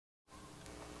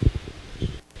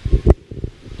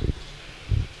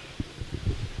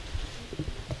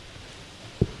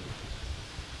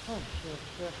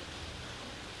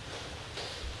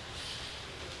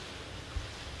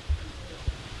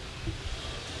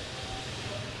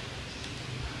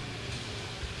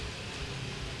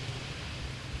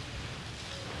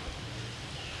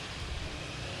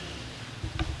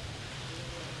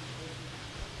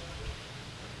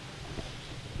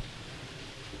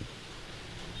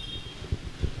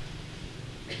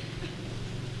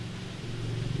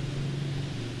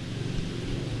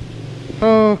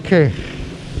Okay.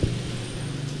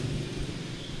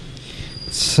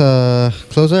 Let's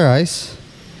close our eyes.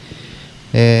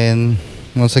 And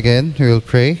once again, we will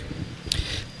pray.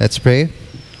 Let's pray.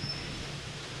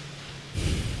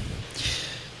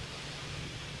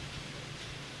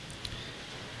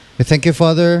 We thank you,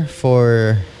 Father,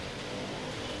 for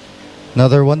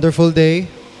another wonderful day.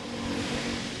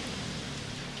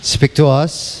 Speak to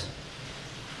us.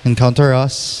 Encounter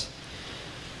us.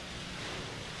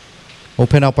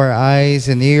 Open up our eyes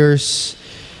and ears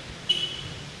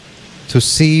to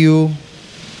see you,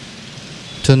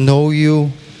 to know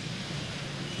you,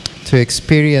 to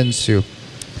experience you.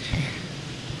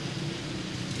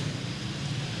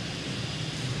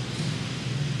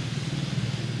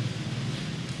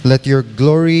 Let your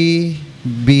glory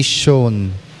be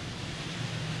shown.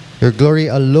 Your glory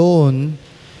alone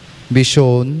be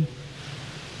shown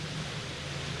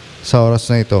sa oras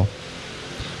na ito.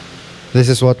 This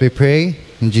is what we pray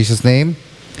in Jesus' name.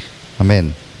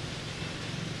 Amen.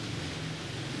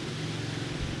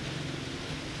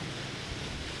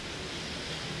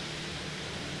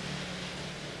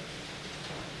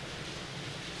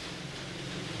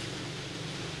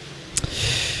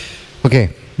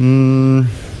 Okay.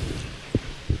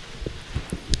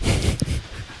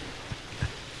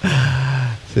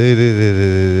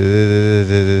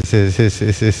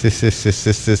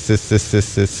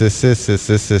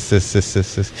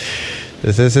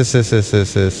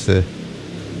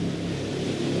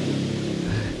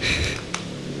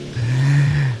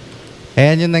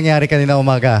 Ayan yung nangyari kanina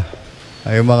umaga.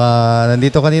 Yung mga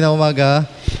nandito kanina umaga,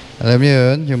 alam niyo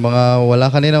yun, yung mga wala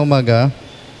kanina umaga,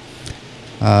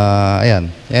 ayan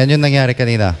yung nangyari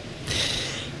kanina.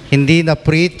 Hindi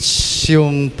na-preach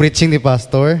yung preaching ni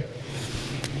Pastor.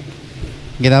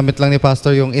 Ginamit lang ni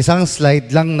Pastor yung isang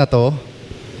slide lang na to.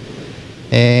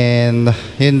 And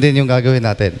yun din yung gagawin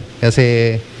natin.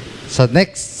 Kasi sa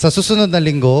susunod na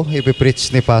linggo,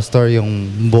 ipipreach ni Pastor yung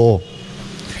buo.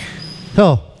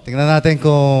 So, tingnan natin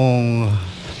kung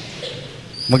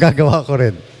magagawa ko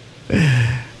rin.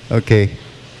 Okay.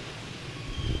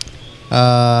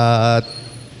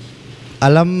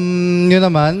 Alam nyo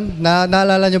naman,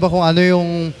 naalala nyo ba kung ano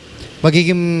yung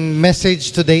magiging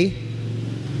message today?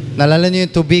 Naalala nyo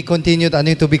yung to be continued?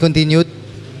 Ano yung to be continued?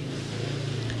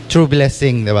 True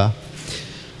blessing, di ba?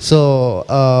 So,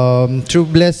 true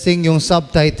blessing yung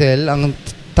subtitle. Ang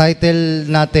title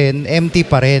natin, empty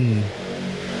pa rin.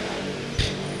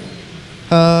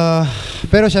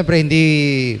 Pero syempre, hindi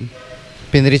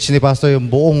pinreach ni Pastor yung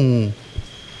buong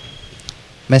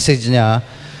message niya.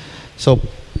 So,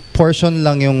 portion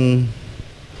lang yung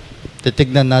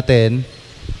titignan natin.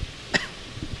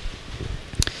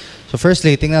 So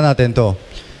firstly, tingnan natin to.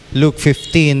 Luke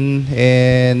 15,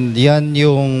 and yan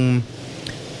yung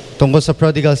tungkol sa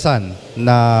prodigal son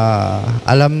na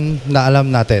alam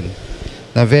natin.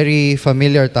 Na very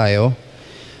familiar tayo.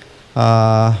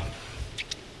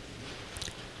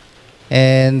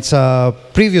 And sa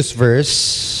previous verse,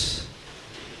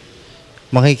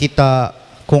 makikita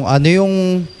kung ano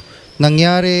yung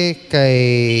nangyari kay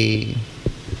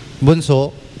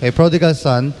Bunso, kay prodigal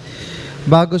son,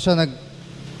 bago siya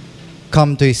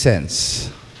come to his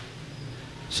sense.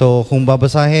 So, kung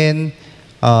babasahin,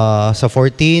 sa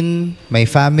 14, may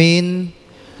famine,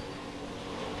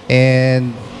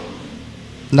 and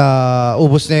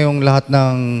naubos na yung lahat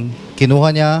ng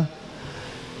kinuha niya.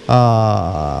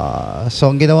 So,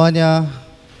 ang ginawa niya,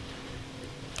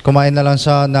 kumain na lang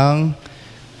siya ng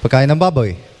pagkain ng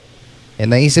baboy.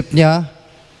 And naisip niya,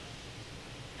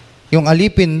 yung mga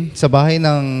alipin sa bahay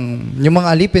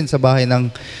ng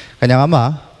kanyang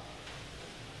ama,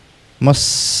 mas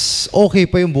okay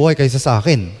pa yung buhay kaysa sa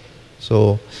akin.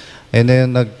 So, ayun na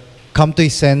yun, nag-come to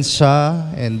his sense siya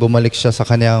and bumalik siya sa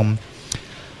kanyang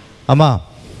ama.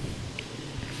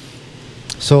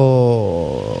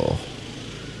 So,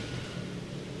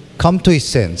 come to his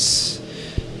sense.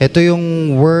 Ito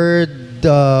yung word,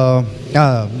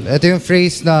 ito yung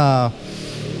phrase na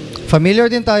familiar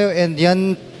din tayo, and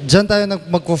dyan tayo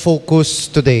mag-focus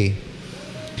today.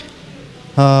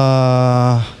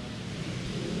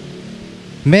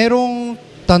 Merong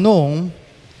tanong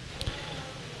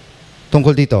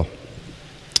tungkol dito.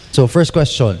 So, first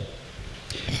question.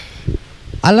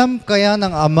 Alam kaya ng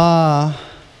ama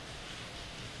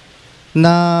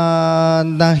na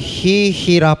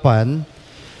nahihirapan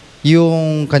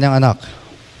yung kanyang anak?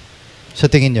 Sa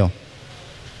tingin nyo?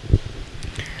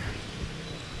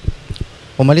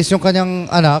 Umalis yung kanyang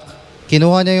anak,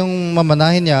 kinuha niya yung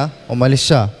mamanahin niya, umalis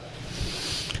siya.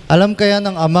 Alam kaya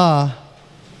ng ama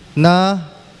na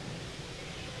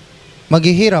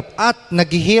maghihirap at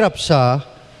naghihirap siya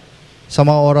sa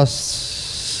mga oras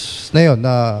na yun,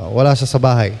 na wala siya sa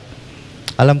bahay.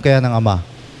 Alam kaya ng ama?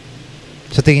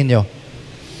 Sa tingin nyo?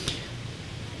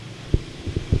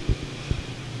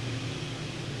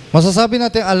 Masasabi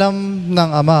natin alam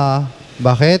ng ama.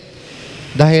 Bakit?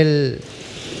 Dahil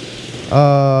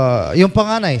yung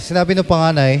panganay, sinabi ng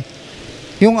panganay,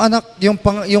 yung anak,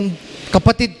 yung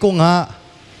kapatid ko nga,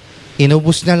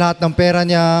 inubos niya lahat ng pera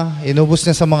niya, inubos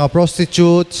niya sa mga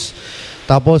prostitutes,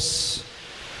 tapos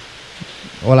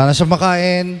wala na siyang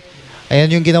makain.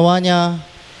 Ayan yung ginawa niya.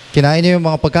 Kinain niya yung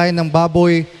mga pagkain ng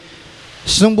baboy.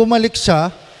 So, nung bumalik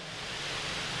siya,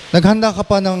 naghanda ka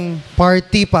pa ng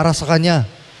party para sa kanya.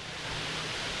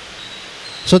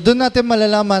 So doon natin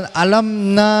malalaman, alam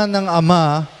na ng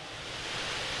ama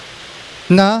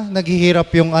na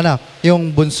naghihirap yung anak, yung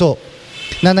bunso.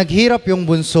 Na naghirap yung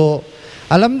bunso.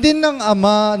 Alam din ng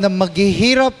ama na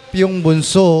maghihirap yung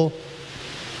bunso.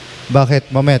 Bakit?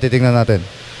 Mamaya titingnan natin.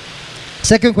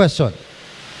 Second question.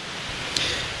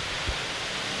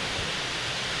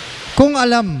 Kung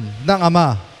alam ng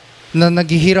ama na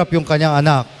naghihirap yung kanyang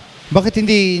anak, bakit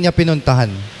hindi niya pinuntahan?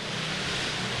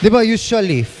 Di ba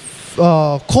usually,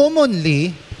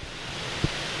 commonly,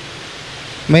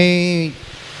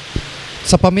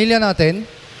 sa pamilya natin,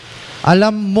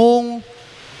 alam mong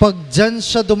pag dyan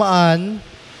siya dumaan,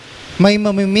 may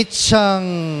mamimit siyang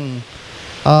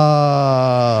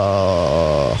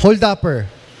hold-upper.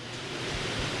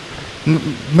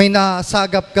 May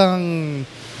nasagap kang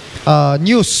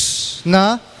news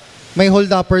na may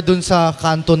hold-upper dun sa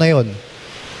kanto na yon.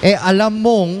 Alam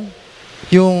mong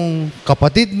yung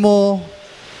kapatid mo,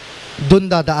 doon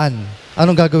dadaan.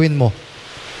 Anong gagawin mo?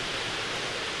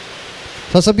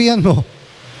 Sasabihan mo.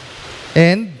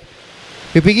 And,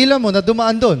 pipigilan mo na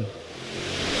dumaan doon.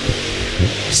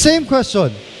 Same question.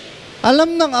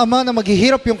 Alam ng ama na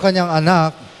maghihirap yung kanyang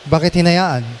anak, bakit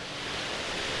hinayaan?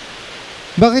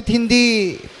 Bakit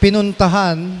hindi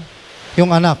pinuntahan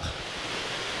yung anak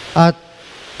at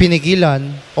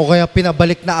pinigilan o kaya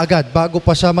pinabalik na agad bago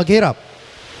pa siya maghirap?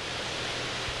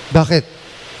 Bakit?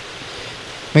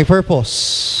 May purpose.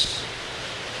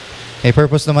 May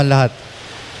purpose naman lahat.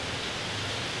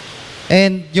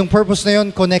 And yung purpose na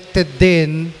yun connected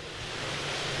din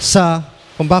sa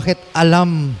kung bakit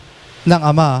alam ng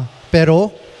ama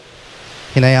pero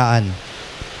hinayaan.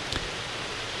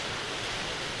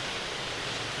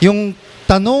 Yung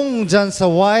tanong dyan sa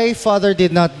why Father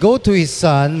did not go to His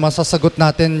Son, masasagot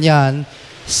natin yan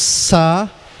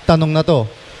sa tanong na to.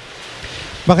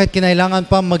 Bakit kinailangan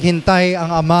pa maghintay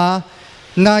ang ama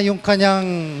na yung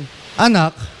kanyang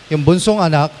anak, yung bunsong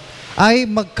anak, ay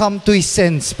mag-come to His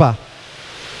sense pa?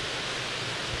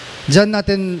 Diyan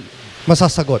natin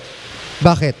masasagot.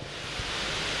 Bakit?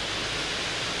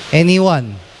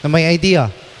 Anyone na may idea?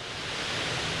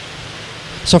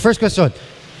 So first question,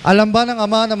 alam ba ng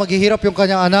ama na maghihirap yung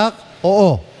kanyang anak?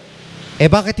 Oo.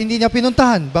 Bakit hindi niya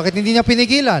pinuntahan? Bakit hindi niya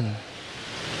pinigilan?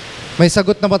 May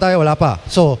sagot na ba tayo? Wala pa.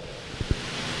 So,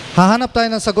 hahanap tayo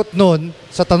ng sagot nun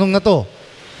sa tanong na to.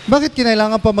 Bakit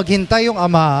kinailangan pa maghintay yung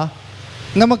ama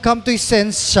na mag-come to His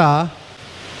sense siya,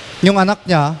 yung anak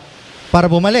niya, para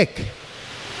bumalik?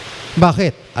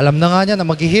 Bakit? Alam na nga niya na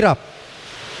maghihirap.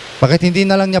 Bakit hindi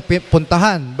na lang niya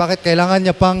puntahan? Bakit kailangan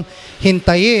niya pang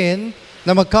hintayin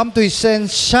na mag-come to His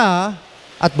sense siya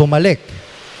at bumalik?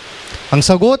 Ang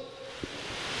sagot,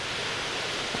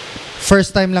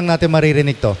 first time lang natin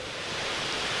maririnig to.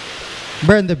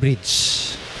 Burn the bridge.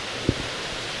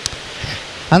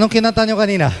 Anong kinanta nyo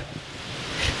kanina?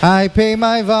 I pay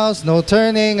my vows, no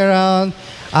turning around.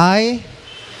 I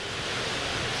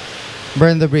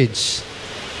burn the bridge.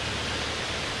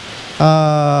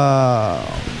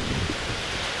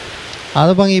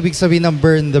 Ano bang ibig sabihin ng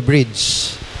burn the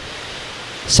bridge?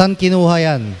 Saan kinuha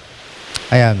yan?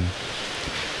 Ayan.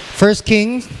 1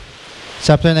 Kings,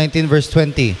 chapter 19, verse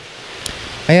 20.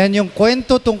 Ayan yung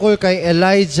kwento tungkol kay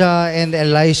Elijah and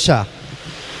Elisha.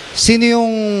 Sino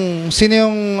yung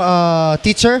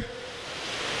teacher?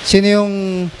 Sino yung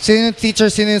teacher?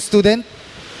 Sino yung student?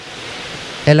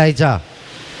 Elijah.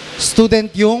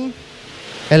 Student yung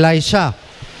Elisha.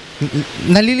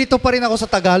 Nalilito pa rin ako sa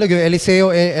Tagalog, yung Eliseo,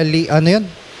 ano yun?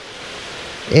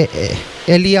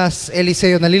 Elias,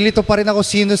 Eliseo. Nalilito pa rin ako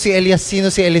sino si Elias, sino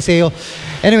si Eliseo.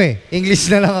 Anyway, English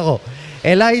na lang ako.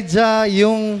 Elijah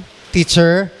yung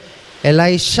teacher,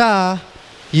 Elisha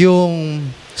yung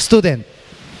student.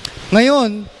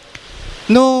 Ngayon,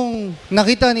 nung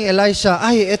nakita ni Elisha,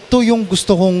 ay, ito yung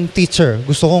gusto kong teacher.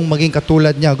 Gusto kong maging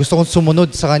katulad niya. Gusto kong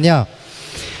sumunod sa kanya.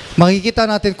 Makikita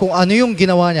natin kung ano yung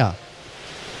ginawa niya.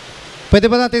 Pwede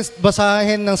ba natin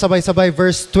basahin ng sabay-sabay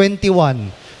verse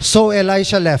 21? So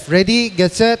Elisha left. Ready?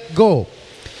 Get set? Go.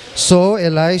 So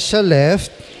Elisha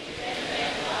left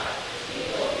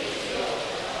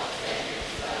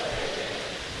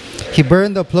He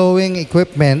burned the plowing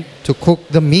equipment to cook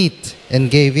the meat and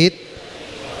gave it,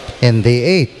 and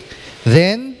they ate.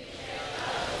 Then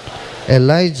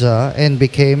Elijah and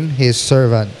became his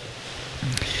servant.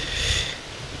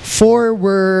 Four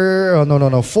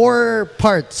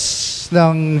parts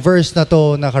ng verse na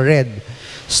to naka-red.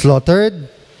 Slaughtered,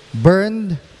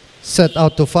 burned, set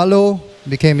out to follow,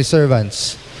 became his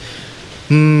servants.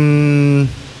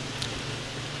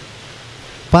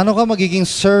 Paano ka magiging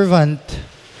servant?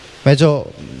 Medyo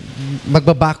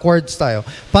magba-backwards tayo.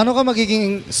 Paano ka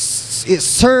magiging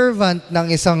servant ng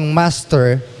isang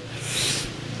master?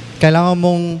 Kailangan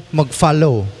mong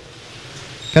mag-follow.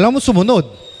 Kailangan mong sumunod.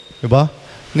 Diba?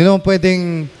 Hindi naman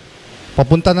pwedeng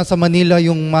papunta na sa Manila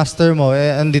yung master mo,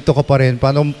 andito ka pa rin.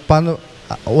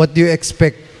 What do you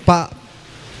expect?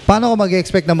 Paano ka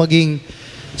mag-expect na maging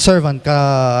servant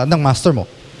ka ng master mo?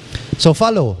 So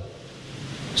follow.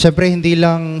 Siyempre, hindi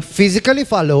lang physically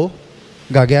follow,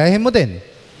 gagayahin mo din.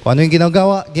 Kung ano yung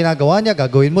ginagawa niya,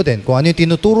 gagawin mo din. Kung ano yung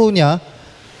tinuturo niya,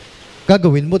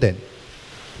 gagawin mo din.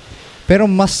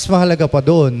 Pero mas mahalaga pa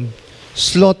doon,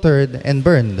 slaughtered and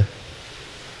burned.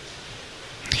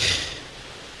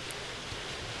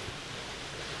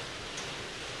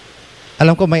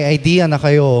 Alam ko may idea na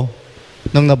kayo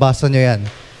nung nabasa nyo yan.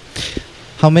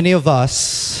 How many of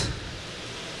us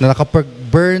na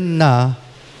nakapag-burn na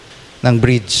ng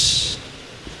bridge?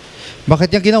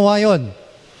 Bakit niya ginawa yon?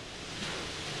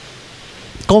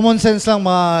 Common sense lang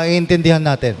maiintindihan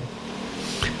natin.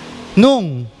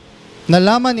 Nung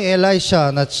nalaman ni Elisha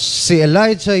na si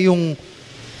Elijah yung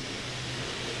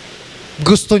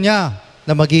gusto niya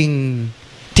na maging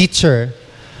teacher,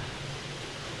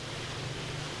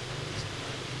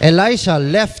 Elisha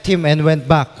left him and went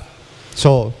back.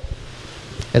 So,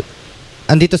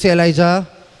 andito si Elijah,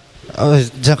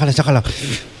 diyan ka lang.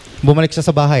 Bumalik siya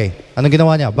sa bahay. Anong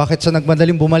ginawa niya? Bakit siya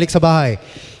nagmadaling bumalik sa bahay?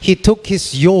 He took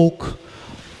his yoke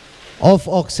of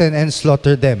oxen and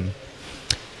slaughtered them.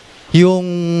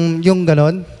 Yung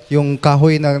ganon, yung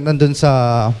kahoy na nandun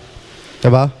sa,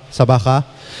 diba? Sa baka,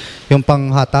 yung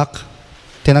panghatak,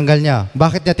 tinanggal niya.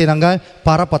 Bakit niya tinanggal?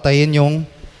 Para patayin yung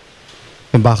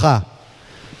baka.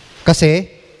 Kasi,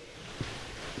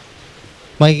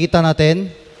 makikita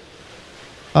natin,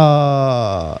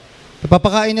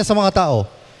 ipapakain niya sa mga tao.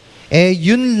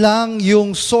 Yun lang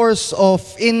yung source of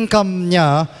income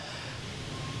niya.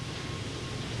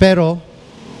 Pero,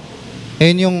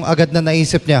 yun yung agad na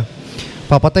naisip niya.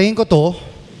 Papatayin ko to,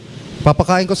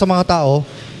 papakain ko sa mga tao,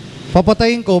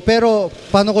 papatayin ko, pero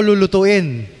paano ko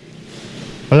lulutuin?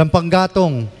 Walang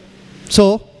panggatong.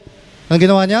 So, ang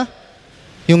ginawa niya?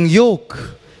 Yung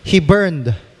yoke, he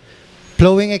burned.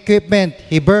 Plowing equipment,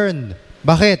 he burned.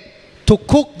 Bakit? To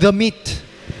cook the meat.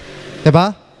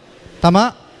 Diba?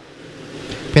 Tama?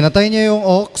 Pinatay niya yung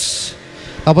ox,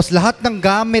 tapos lahat ng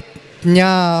gamit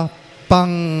niya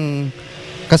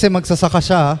kasi magsasaka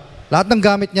siya, lahat ng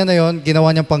gamit niya na yon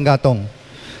ginawa niyang panggatong.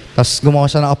 Tapos gumawa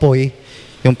siya ng apoy,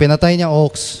 yung pinatay niya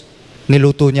ox,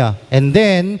 niluto niya. And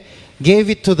then,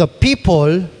 gave it to the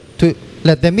people to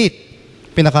let them eat.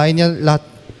 Pinakain niya lahat.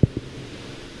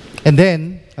 And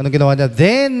then, anong ginawa niya?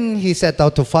 Then, he set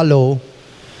out to follow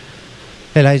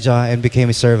Elijah and became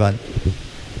his servant.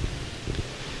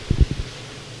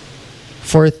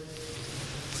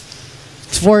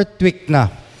 Fourth week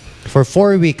na. For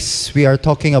 4 weeks, we are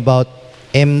talking about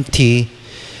empty.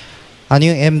 Ano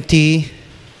yung empty?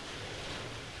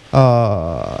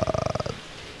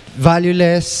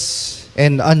 Valueless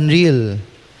and unreal.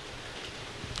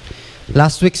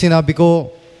 Last week, sinabi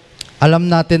ko, alam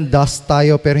natin dust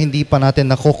tayo pero hindi pa natin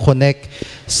nako-connect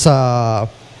sa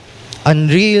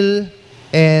unreal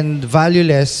and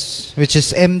valueless, which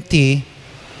is empty.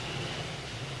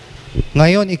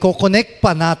 Ngayon, i-connect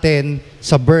pa natin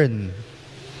sa burn.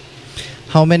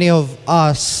 How many of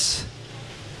us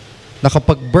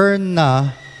nakapag-burn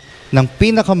na ng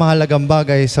pinakamahalagang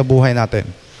bagay sa buhay natin?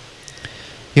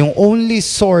 Yung only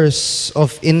source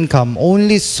of income,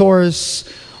 only source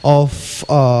of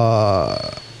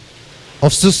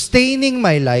sustaining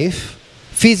my life,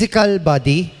 physical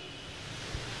body,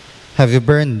 have you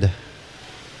burned?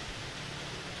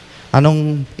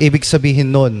 Anong ibig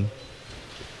sabihin nun?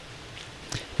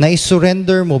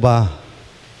 Na-surrender mo ba?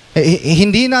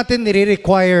 Hindi natin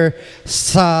nire-require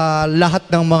sa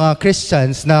lahat ng mga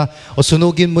Christians na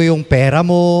sunugin mo yung pera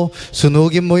mo,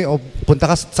 sunugin mo yung, punta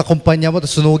ka sa kumpanya mo,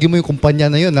 sunugin mo yung kumpanya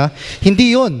na yun. Ha?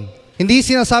 Hindi yun. Hindi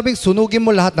sinasabing sunugin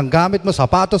mo lahat ng gamit mo,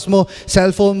 sapatos mo,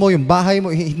 cellphone mo, yung bahay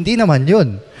mo. Hindi naman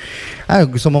yun.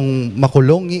 Gusto mong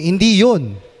makulong? Hindi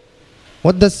yun.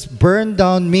 What does burn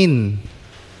down mean?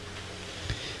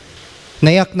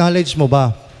 Na-acknowledge mo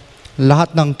ba?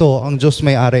 Lahat ng to, ang Diyos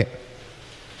may-ari.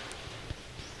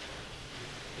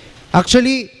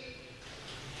 Actually,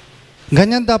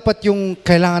 ganyan dapat yung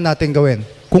kailangan natin gawin.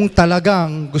 Kung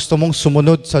talagang gusto mong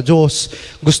sumunod sa Diyos,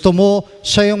 gusto mo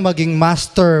siya yung maging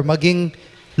master, maging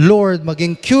Lord,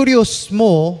 maging curious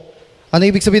mo. Ano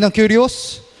ibig sabihin ng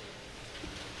curious?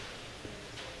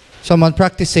 Someone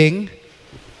practicing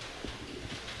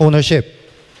ownership.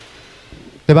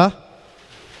 Diba?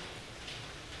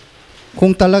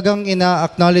 Kung talagang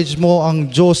ina-acknowledge mo ang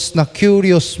Diyos na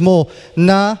curious mo,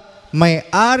 na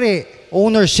may-ari,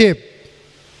 ownership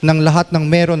ng lahat ng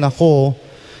meron ako,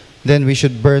 then we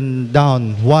should burn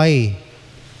down. Why?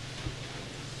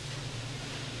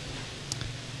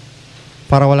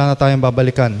 Para wala na tayong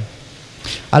babalikan.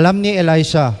 Alam ni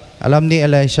Elisha,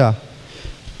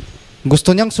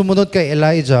 gusto niyang sumunod kay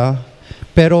Elijah,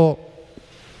 pero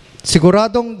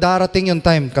siguradong darating yung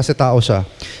time, kasi tao siya,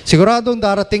 siguradong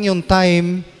darating yung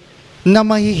time na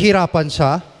mahihirapan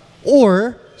siya,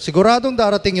 or siguradong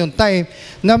darating yung time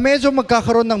na medyo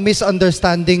magkakaroon ng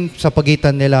misunderstanding sa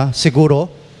pagitan nila,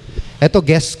 siguro. Eto,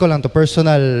 guess ko lang to,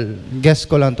 personal guess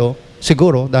ko lang to,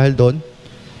 siguro, dahil doon.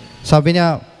 Sabi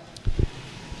niya,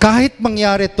 kahit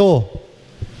mangyari to,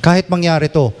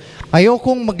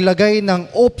 ayokong maglagay ng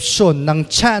option, ng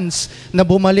chance na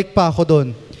bumalik pa ako doon.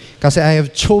 Kasi I have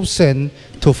chosen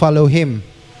to follow Him,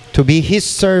 to be His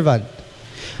servant.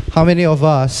 How many of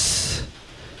us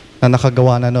na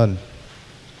nakagawa na nun?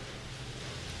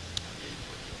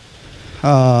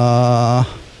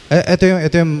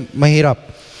 Ito yung mahirap.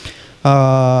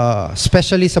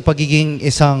 Especially sa pagiging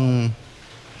isang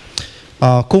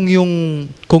kung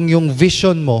yung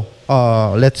vision mo,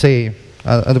 let's say,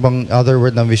 ano bang other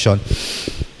word ng vision?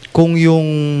 Kung yung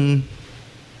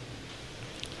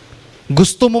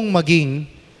gusto mong maging,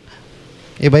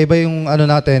 iba-iba yung ano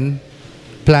natin,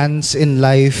 plans in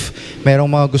life. Merong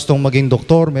mga gustong maging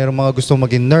doktor, merong mga gustong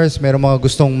maging nurse, merong mga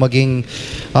gustong maging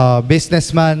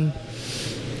businessman.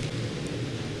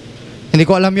 Hindi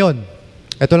ko alam yon.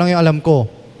 Ito lang yung alam ko.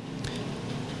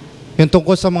 Yung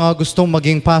tungkol sa mga gustong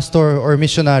maging pastor or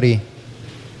missionary.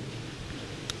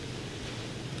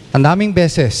 Ang daming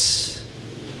beses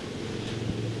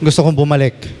gusto kong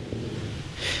bumalik.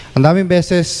 Ang daming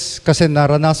beses kasi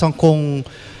naranasan kong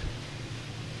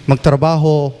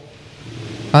magtrabaho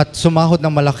at sumahod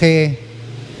ng malaki.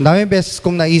 Ang daming beses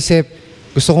kong naisip,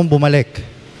 gusto kong bumalik.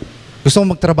 Gusto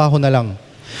kong magtrabaho na lang.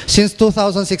 Since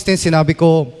 2016, sinabi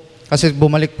ko, kasi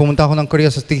pumunta ako ng Korea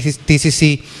sa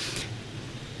TCC,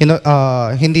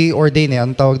 hindi ordain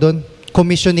anong tawag doon?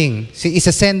 Commissioning.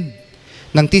 Isa-send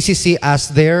ng TCC as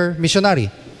their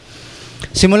missionary.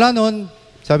 Simula noon,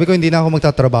 sabi ko, hindi na ako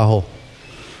magtatrabaho.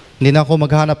 Hindi na ako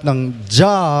maghanap ng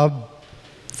job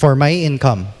for my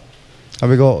income.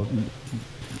 Sabi ko,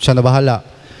 siya na bahala.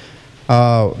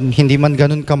 Hindi man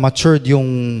ganun ka-matured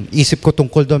yung isip ko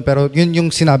tungkol doon, pero yun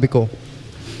yung sinabi ko.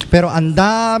 Pero ang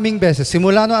daming beses,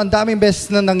 simula no, ang daming beses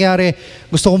na nangyari,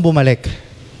 gusto kong bumalik.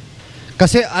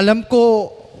 Kasi alam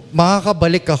ko,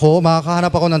 makakabalik ako,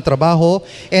 makakahanap ako ng trabaho,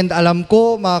 and alam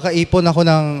ko,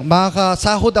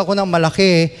 makakasahod ako ng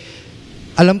malaki.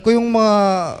 Alam ko yung mga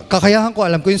kakayahan ko,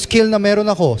 alam ko yung skill na meron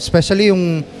ako, especially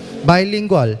yung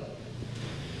bilingual.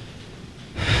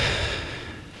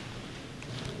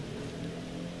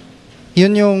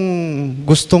 Yun yung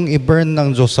gustong i-burn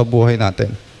ng Diyos sa buhay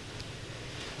natin.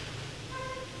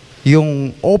 Yung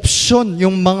option,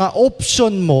 yung mga option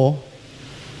mo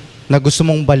na gusto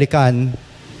mong balikan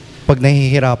pag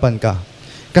nahihirapan ka.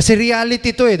 Kasi reality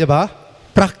to di ba?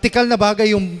 Practical na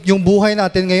bagay yung buhay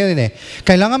natin ngayon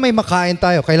Kailangan may makain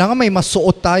tayo, kailangan may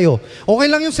masuot tayo. Okay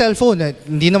lang yung cellphone,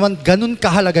 hindi naman ganun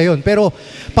kahalaga yun. Pero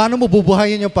paano mo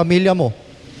bubuhayin yung pamilya mo?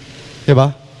 Di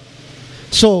ba?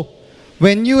 So,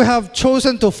 when you have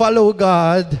chosen to follow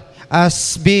God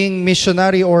as being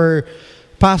missionary or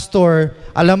pastor,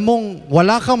 alam mong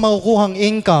wala kang makukuhang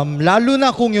income, lalo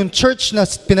na kung yung church na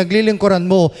pinaglilingkuran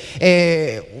mo,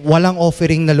 walang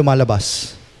offering na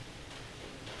lumalabas.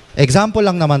 Example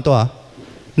lang naman to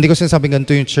Hindi ko sinasabing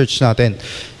ganito yung church natin.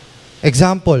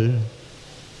 Example,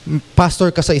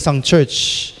 pastor ka sa isang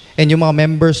church, and yung mga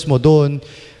members mo doon,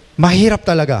 mahirap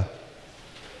talaga.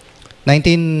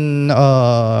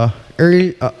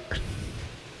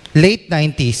 Late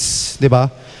 90s, di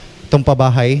ba? Itong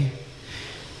pabahay.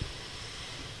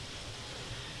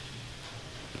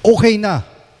 Okay na,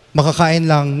 makakain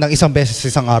lang ng isang beses sa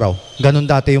isang araw. Ganun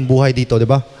dati yung buhay dito, di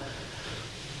ba?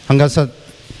 Hanggang sa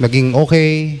naging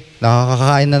okay,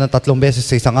 nakakakain na ng 3 beses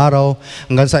sa isang araw.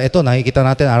 Hanggang sa ito, nakikita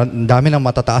natin, ang dami ng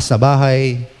matataas na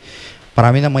bahay,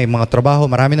 marami na may mga trabaho,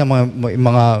 marami na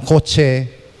mga kotse,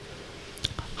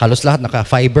 halos lahat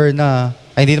naka-fiber na,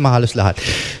 ay hindi naman halos lahat.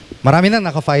 Marami na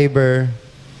naka-fiber.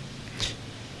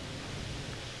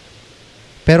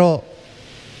 Pero,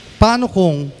 paano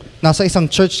kung nasa isang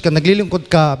church ka, naglilingkod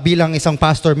ka bilang isang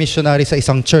pastor missionary sa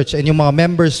isang church and yung mga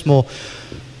members mo,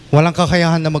 walang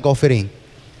kakayahan na mag-offering?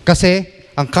 Kasi,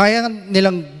 ang kaya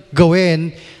nilang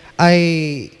gawin ay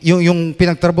yung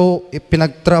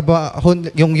pinagtrabaho,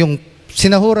 yung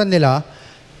sinahuran nila,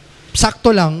 sakto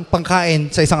lang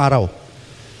pangkain sa isang araw.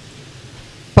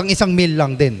 Pang isang meal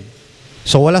lang din.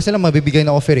 So, wala silang mabibigay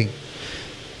na offering.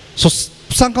 So,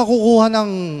 saan ka kukuha ng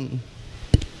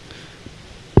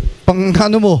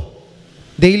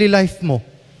daily life mo?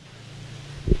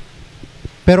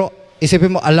 Pero,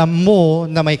 isipin mo, alam mo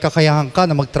na may kakayahan ka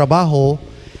na magtrabaho,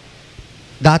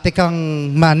 dati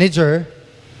kang manager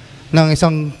ng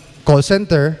isang call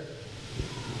center,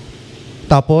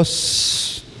 tapos,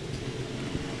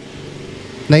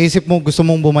 naisip mo, gusto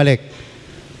mong bumalik.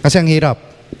 Kasi ang hirap.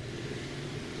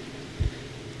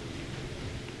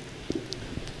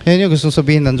 Yan yung gusto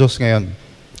sabihin ng Diyos ngayon.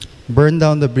 Burn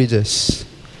down the bridges.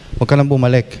 Huwag ka nang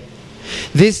bumalik.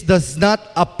 This does not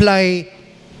apply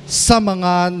sa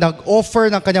mga nag-offer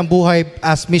ng kanyang buhay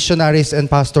as missionaries and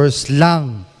pastors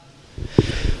lang.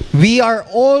 We are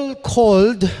all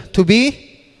called to be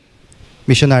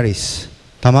missionaries.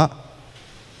 Tama?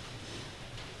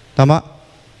 Tama?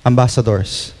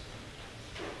 Ambassadors.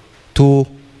 To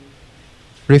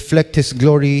reflect His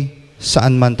glory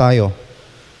saan man tayo.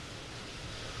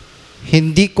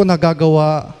 Hindi ko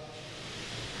nagagawa,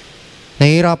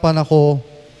 nahihirapan ako,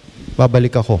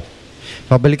 babalik ako.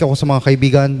 Babalik ako sa mga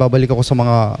kaibigan, babalik ako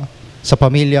sa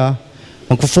pamilya,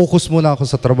 magfo-focus muna ako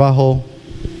sa trabaho.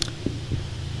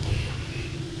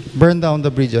 Burn down the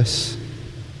bridges.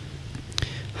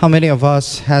 How many of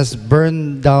us has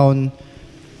burned down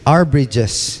our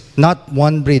bridges? Not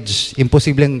one bridge.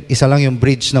 Imposibleng isa lang yung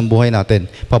bridge ng buhay natin.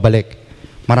 Pabalik.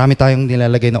 Marami tayong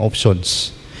nilalagay na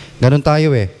options. Ganun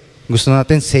tayo eh. Gusto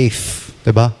natin safe,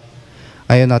 diba?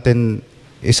 Ayaw natin,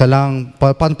 isa lang,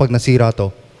 paano pag nasira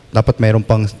to? Dapat mayroon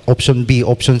pang option B,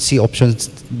 option C, option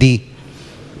D.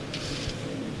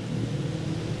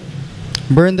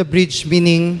 Burn the bridge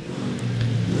meaning,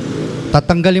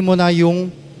 tatanggalin mo na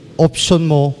yung option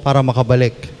mo para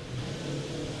makabalik.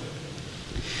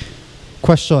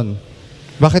 Question,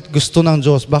 bakit gusto ng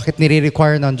Diyos, bakit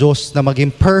nire-require ng Diyos na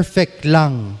maging perfect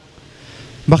lang?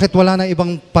 Bakit wala na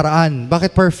ibang paraan?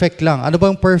 Bakit perfect lang? Ano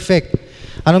bang perfect?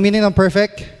 Ano meaning ng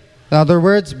perfect? In other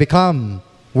words, become,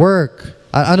 work.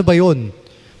 Ano ba yun?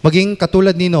 Maging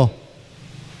katulad nino?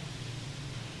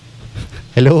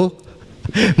 Hello?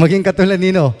 Maging katulad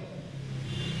nino?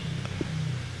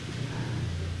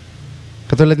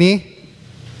 Katulad ni?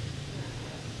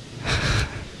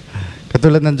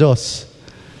 Katulad ng Diyos.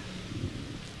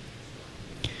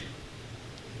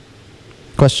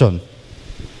 Question.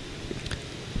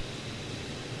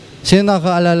 Sino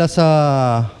nakakaalala sa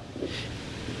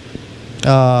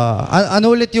ano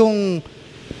ulit yung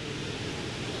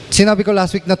sinabi ko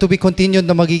last week na to be continued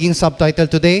na magiging subtitle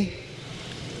today?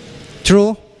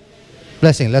 True?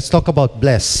 Blessing. Let's talk about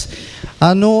bless.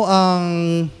 Ano ang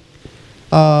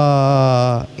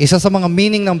isa sa mga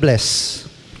meaning ng bless?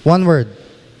 One word.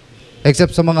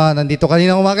 Except sa mga nandito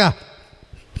kanina umaga.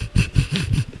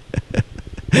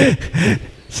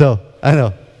 So,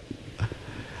 ano?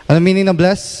 Ano meaning ng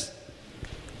bless?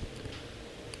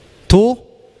 To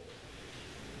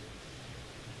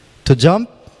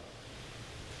jump?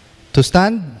 To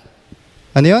stand?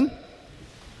 Ano yun?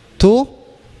 To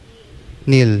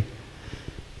kneel.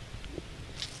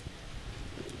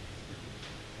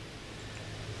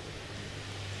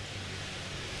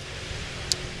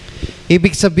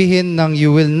 Ibig sabihin ng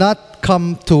you will not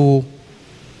come to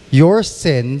your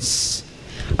sins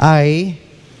ay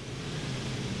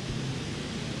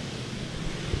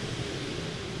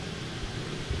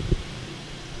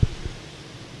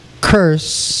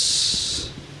curse,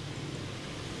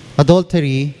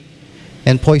 adultery,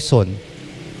 and poison.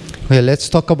 Okay,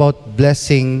 let's talk about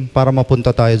blessing para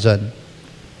mapunta tayo dyan.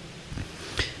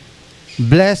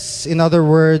 Bless, in other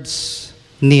words,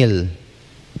 kneel.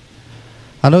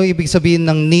 Ano ibig sabihin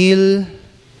ng kneel?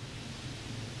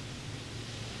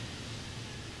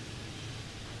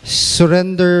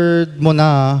 Surrendered mo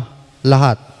na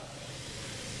lahat.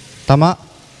 Tama?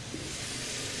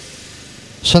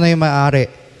 Siya na yung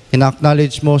may-ari.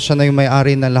 Ina-acknowledge mo, siya na yung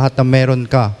may-ari ng lahat na meron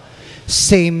ka.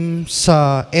 Same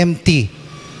sa empty.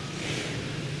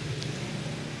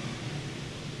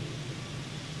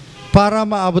 Para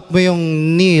maabot mo yung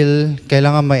kneel,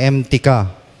 kailangan may empty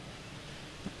ka.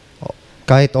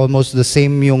 Kahit almost the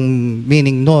same yung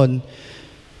meaning nun,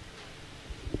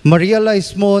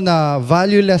 ma-realize mo na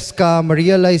valueless ka,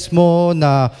 ma-realize mo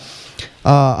na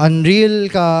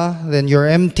unreal ka, then you're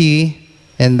empty,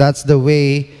 and that's the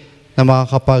way na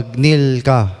makakapag-kneel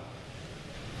ka.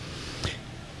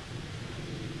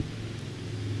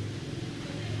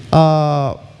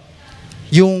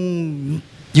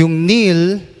 Yung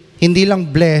kneel, hindi lang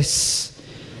bless.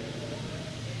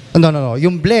 No.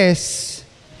 Yung bless,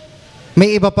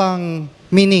 may iba pang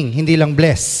meaning, hindi lang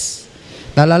bless.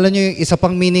 Naalala nyo yung isa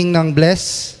pang meaning ng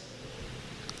bless?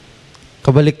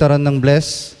 Kabaliktaran ng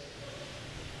bless?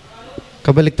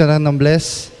 Kabaliktaran ng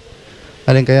bless?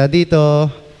 Alin kaya dito?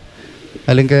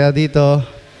 Alin kaya dito?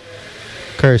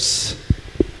 Curse.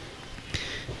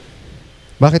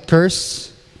 Bakit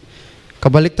curse?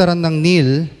 Kabaliktaran ng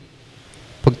kneel,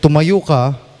 pag tumayo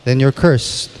ka, then you're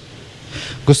cursed.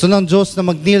 Gusto ng Diyos na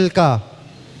mag-kneel ka,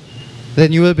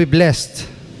 then you will be blessed.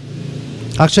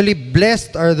 Actually,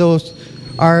 blessed are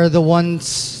the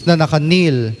ones na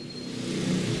naka-kneel.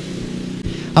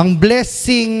 Ang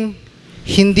blessing,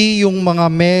 hindi yung mga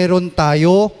meron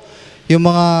tayo, yung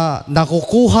mga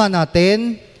nakukuha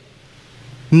natin,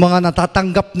 yung mga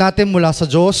natatanggap natin mula sa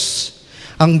Diyos.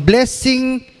 Ang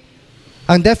blessing,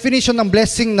 ang definition ng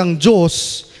blessing ng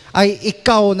Diyos ay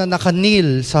ikaw na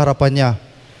naka-kneel sa harapan niya.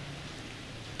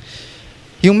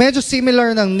 Yung medyo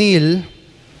similar ng kneel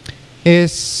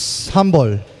is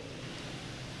humble.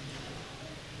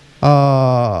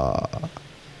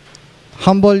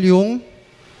 Humble yung,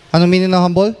 ano meaning ng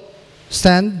humble?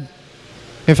 Stand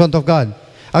in front of God.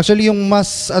 Actually, yung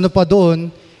mas ano pa doon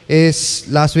is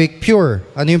last week, pure.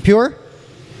 Ano yung pure?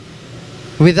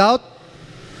 Without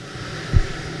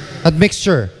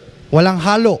admixture. Walang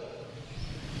halo.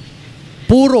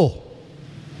 Puro.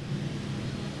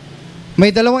 May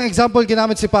dalawang example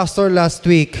ginamit si Pastor last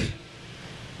week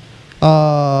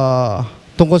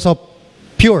tungkol sa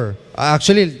pure.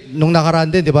 Actually, nung nakaraan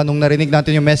din, di ba? Nung narinig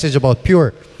natin yung message about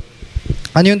pure.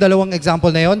 Ano yung dalawang example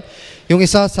na yon? Yung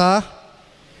isa sa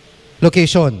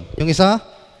location. Yung isa,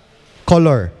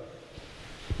 color.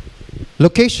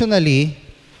 Locationally,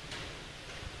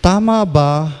 tama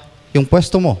ba yung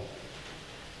pwesto mo?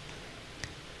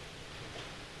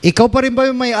 Ikaw pa rin ba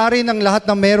yung may-ari ng lahat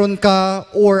na meron ka,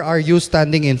 or are you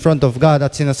standing in front of God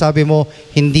at sinasabi mo,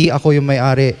 hindi ako yung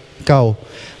may-ari, ikaw?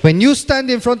 When you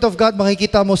stand in front of God,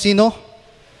 makikita mo sino?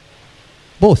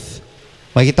 Both.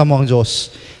 Makikita mo ang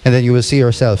Diyos, and then you will see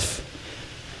yourself.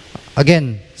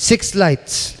 Again, 6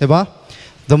 lights, di ba?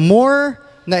 The more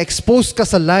na expose ka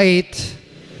sa light,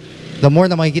 the more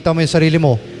na makikita mo yung sarili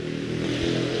mo.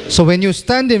 So when you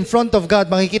stand in front of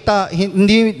God, makikita,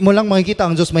 hindi mo lang makikita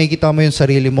ang Diyos, makikita mo yung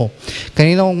sarili mo.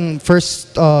 Kaninang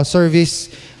first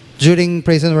service, during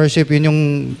praise and worship,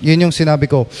 yun yung sinabi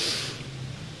ko.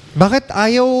 Bakit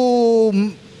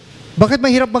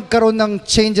mahirap magkaroon ng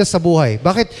changes sa buhay?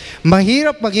 Bakit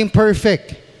mahirap maging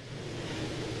perfect?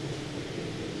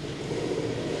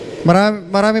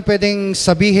 Marami pwedeng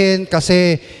sabihin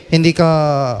kasi hindi ka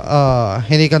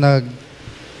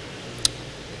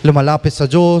lumalapit sa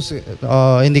Diyos,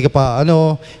 hindi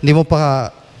mo pa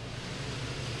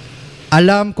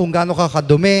alam kung gaano ka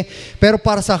kadumi. Pero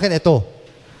para sa akin, ito,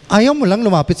 ayaw mo lang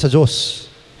lumapit sa Diyos.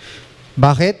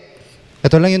 Bakit?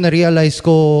 Ito lang yung na-realize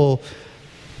ko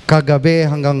kagabi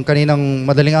hanggang kaninang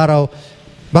madaling araw.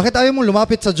 Bakit ayaw mo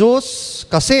lumapit sa Diyos?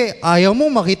 Kasi ayaw mo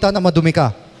makita na madumi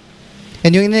ka.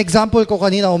 And yung in-example ko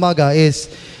kanina umaga is,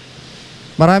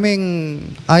 maraming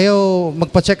ayaw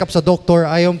magpa-check up sa doktor,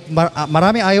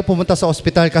 maraming ayaw pumunta sa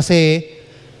ospital kasi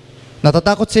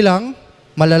natatakot silang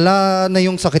malala na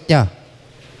yung sakit niya.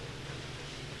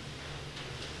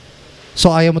 So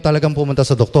ayaw mo talagang pumunta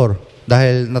sa doktor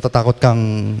dahil natatakot kang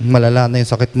malala na yung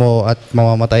sakit mo at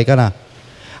mamamatay ka na.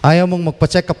 Ayaw mong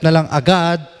magpa-check up na lang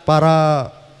agad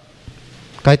para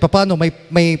kahit papano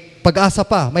may pag-asa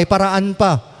pa, may paraan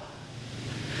pa.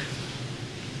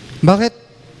 Bakit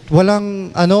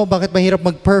mahirap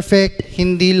mag-perfect?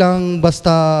 Hindi lang basta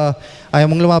ayaw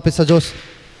mong lumapit sa Diyos.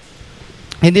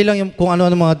 Hindi lang yung kung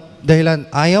ano-ano mga dahilan.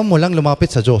 Ayaw mo lang lumapit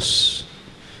sa Diyos.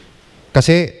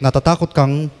 Kasi natatakot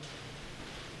kang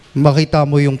makita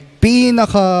mo yung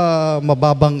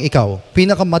pinaka-mababang ikaw,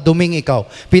 pinaka-maduming ikaw,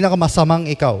 pinaka-masamang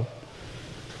ikaw.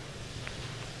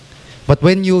 But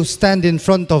when you stand in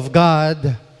front of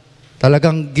God,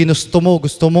 talagang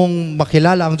gusto mong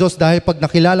makilala ang Diyos, dahil pag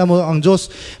nakilala mo ang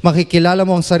Diyos, makikilala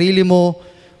mo ang sarili mo.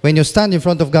 When you stand in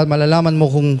front of God, malalaman mo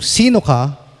kung sino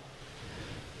ka,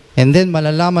 and then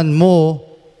malalaman mo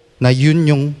na yun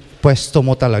yung pwesto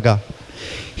mo talaga.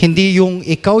 Hindi yung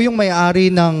ikaw yung may-ari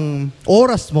ng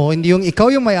oras mo, hindi yung ikaw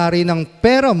yung may-ari ng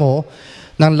pera mo,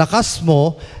 ng lakas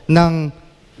mo, ng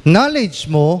knowledge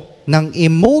mo, ng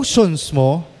emotions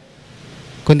mo,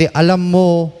 kundi alam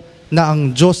mo na ang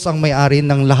Diyos ang may-ari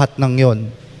ng lahat ng yon.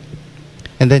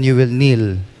 And then you will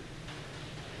kneel.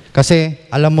 Kasi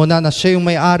alam mo na siya yung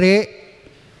may-ari,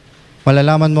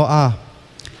 malalaman mo,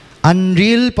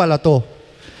 unreal pala to.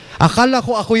 Akala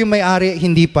ko ako yung may-ari,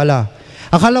 hindi pala.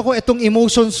 Akala ko itong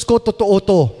emotions ko, totoo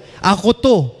to. Ako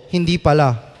to, hindi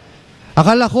pala.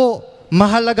 Akala ko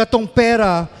mahalaga tong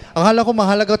pera, akala ko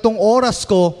mahalaga tong oras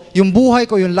ko, yung buhay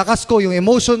ko, yung lakas ko, yung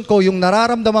emotion ko, yung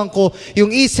nararamdaman ko,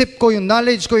 yung isip ko, yung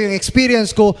knowledge ko, yung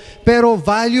experience ko, pero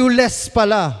valueless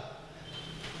pala.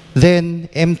 Then,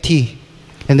 empty.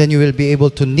 And then you will be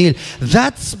able to kneel.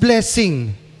 That's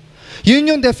blessing.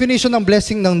 Yun yung definition ng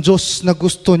blessing ng Diyos na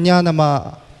gusto niya na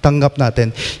matanggap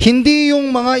natin. Hindi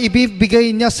yung mga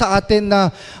ibibigay niya sa atin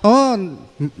na,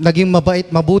 naging mabait,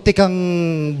 mabuti kang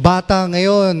bata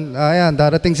ngayon. Ayan,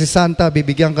 darating si Santa,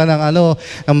 bibigyan ka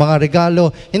ng mga regalo.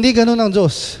 Hindi ganun ang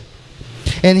Diyos.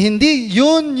 And hindi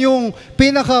yun yung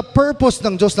pinaka-purpose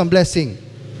ng Diyos ng blessing.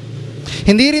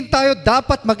 Hindi rin tayo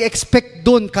dapat mag-expect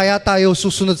dun, kaya tayo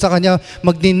susunod sa Kanya,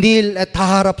 magninil at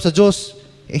haharap sa Diyos.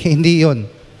 Hindi yun.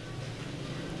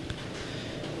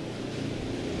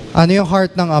 Ano yung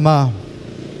heart ng Ama?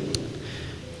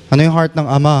 Ano yung heart ng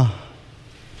Ama?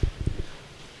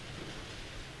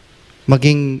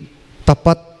 Maging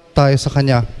tapat tayo sa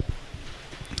Kanya.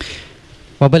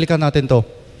 Babalikan natin to.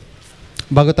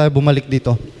 Bago tayo bumalik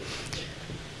dito.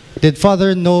 Did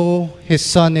Father know His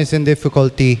Son is in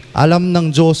difficulty? Alam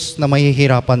ng Diyos na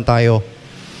mahihirapan tayo.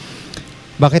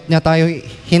 Bakit niya tayo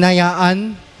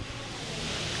hinayaan?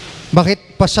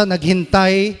 Bakit pa siya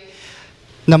naghintay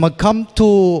na mag-come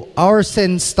to our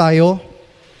sense tayo?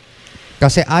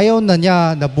 Kasi ayaw na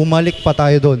niya na bumalik pa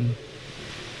tayo doon.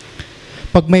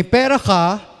 Pag may pera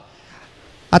ka,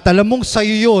 at alam mong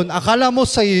sa'yo yun, akala mo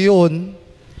sa'yo yun,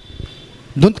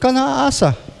 doon ka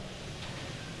naaasa.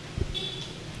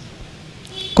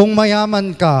 Kung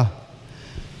mayaman ka,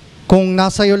 kung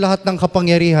nasa iyo lahat ng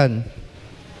kapangyarihan.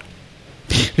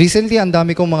 Recently, ang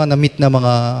dami kong mga na-meet na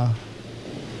mga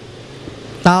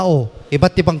tao,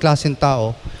 iba't ibang klaseng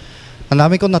tao. Ang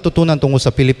dami kong natutunan tungkol sa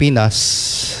Pilipinas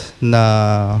na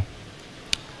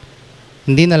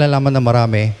hindi nalalaman na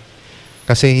marami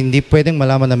kasi hindi pwedeng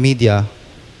malaman ng media.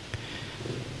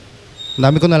 Ang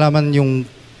dami kong nalaman yung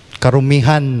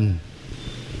karumihan.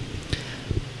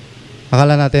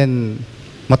 Akala natin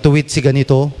matuwid si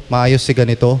ganito, maayos si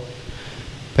ganito.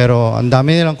 Pero ang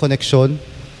dami nilang koneksyon.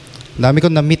 Ang dami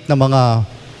kong na-meet na mga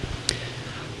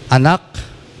anak,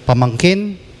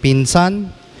 pamangkin,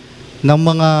 pinsan, ng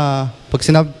mga,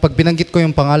 pag binanggit ko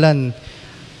yung pangalan,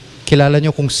 kilala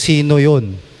nyo kung sino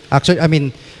yun. Actually,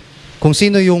 kung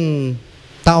sino yung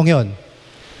taong yun.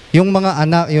 Yung mga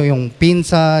anak, yung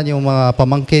pinsan, yung mga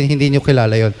pamangkin, hindi nyo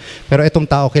kilala yun. Pero itong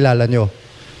tao kilala nyo.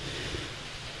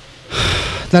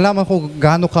 Nalaman ko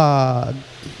gaano ka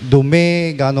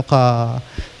dumi, gaano ka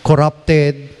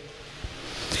corrupted.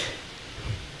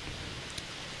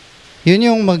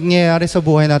 Yun yung mangyayari sa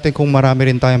buhay natin kung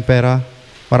marami rin tayong pera,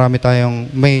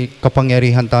 may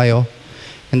kapangyarihan tayo.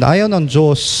 And ayaw ng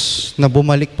Diyos na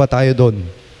bumalik pa tayo doon.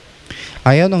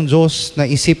 Ayaw ng Diyos na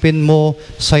isipin mo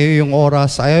sa'yo yung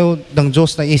oras. Ayaw ng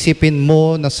Diyos na isipin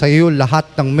mo na sa'yo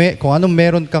lahat ng kung anong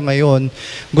meron ka ngayon.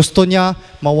 Gusto niya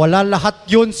mawala lahat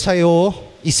yun sa'yo.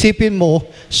 Isipin mo,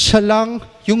 siya lang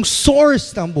yung source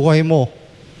ng buhay mo.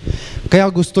 Kaya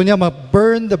gusto niya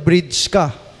ma-burn the bridge ka.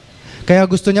 Kaya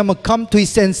gusto niya mag-come to His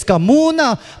sense ka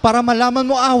muna para malaman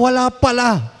mo, wala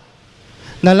pala.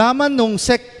 Nalaman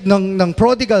ng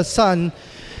prodigal son,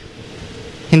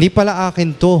 hindi pala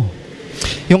akin to.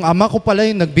 Yung ama ko pala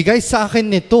yung nagbigay sa akin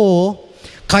nito,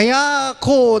 kaya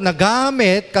ko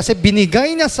nagamit kasi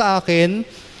binigay niya sa akin.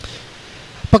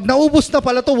 Pag naubos na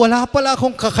pala to, wala pala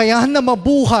akong kakayahan na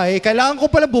mabuhay. Kailangan ko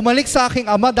pala bumalik sa aking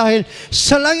Ama dahil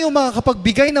siya lang yung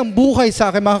makakapagbigay ng buhay sa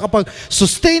akin,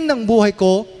 makakapag-sustain ng buhay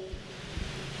ko.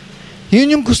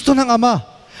 Yun yung gusto ng Ama.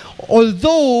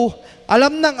 Although,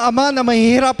 alam ng Ama na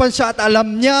mahihirapan siya at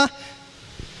alam niya,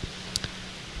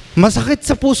 masakit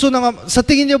sa puso ng Ama. Sa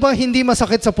tingin niyo ba hindi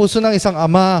masakit sa puso ng isang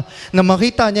Ama na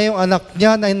makita niya yung anak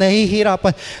niya na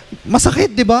nahihirapan?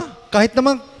 Masakit, di ba? Kahit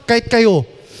kayo.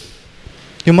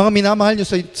 Yung mga minamahal nyo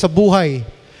sa buhay,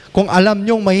 kung alam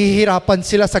nyong mahihirapan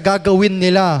sila sa gagawin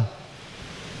nila,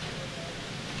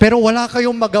 pero wala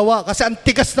kayong magawa kasi ang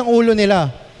tigas ng ulo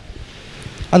nila,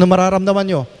 ano mararamdaman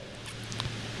nyo?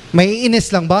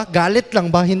 Maiinis lang ba? Galit lang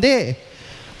ba? Hindi.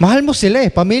 Mahal mo sila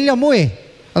pamilya mo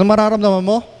Ano mararamdaman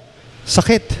mo?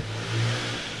 Sakit.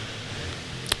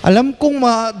 Alam kong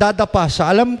madadapa siya,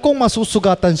 alam kong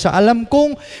masusugatan siya, alam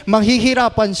kong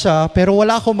mahihirapan siya, pero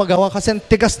wala akong magawa kasi ang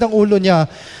tigas ng ulo niya,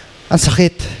 ang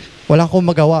sakit. Wala akong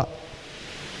magawa.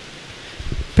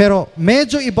 Pero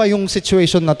medyo iba yung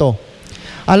situation na to.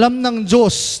 Alam ng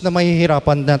Diyos na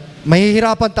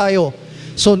mahihirapan tayo.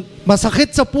 So,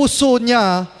 masakit sa puso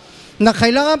niya na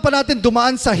kailangan pa natin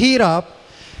dumaan sa hirap,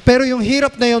 pero yung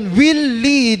hirap na yun will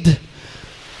lead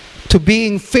to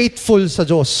being faithful sa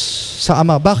Diyos, sa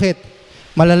Ama. Bakit?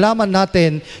 Malalaman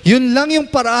natin, yun lang yung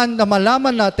paraan na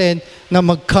malaman natin na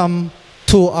mag-come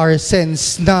to our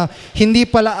sense, na hindi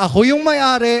pala ako yung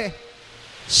may-ari,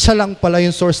 siya lang pala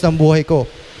yung source ng buhay ko.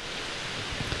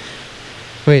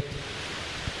 Wait.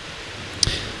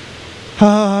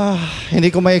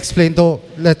 Hindi ko ma-explain to.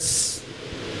 Let's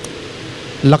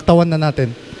laktawan na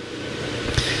natin.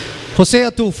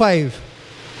 Hosea 2:5.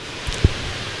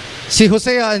 Si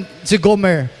Hosea and si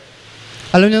Gomer.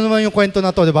 Alam niyo naman yung kwento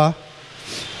na to, di ba?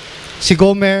 Si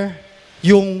Gomer,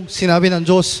 yung sinabi ng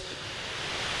Diyos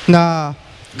na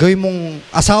gawin mong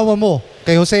asawa mo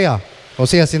kay Hosea.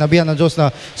 Hosea, sinabihan ng Diyos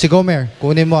na si Gomer,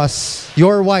 kunin mo as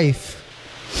your wife.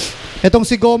 Itong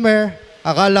si Gomer,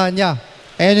 akala niya,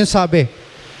 ayan yung sabi.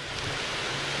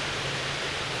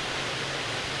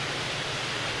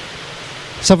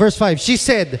 Sa verse 5, she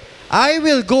said, I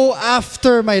will go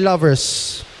after my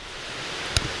lovers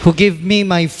who give me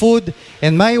my food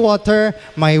and my water,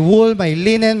 my wool, my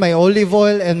linen, my olive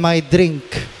oil, and my drink.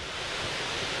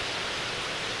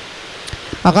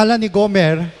 Akala ni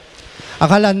Gomer,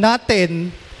 akala natin,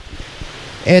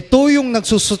 ito yung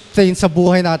nagsusustain sa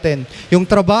buhay natin. Yung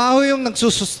trabaho yung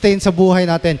nagsusustain sa buhay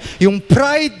natin. Yung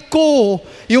pride ko,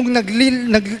 yung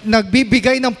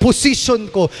nagbibigay ng position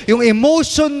ko. Yung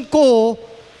emotion ko,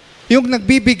 yung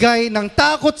nagbibigay ng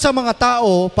takot sa mga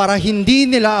tao para hindi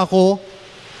nila ako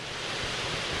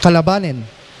kalabanin.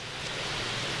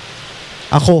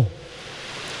 Ako.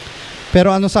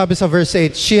 Pero ano sabi sa verse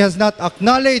 8? She has not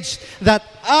acknowledged that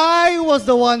I was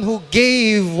the one who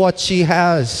gave what she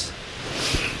has.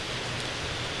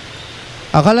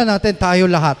 Akala natin tayo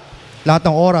lahat. Lahat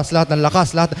ng oras, lahat ng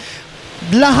lakas,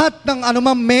 lahat ng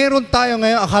anumang meron tayo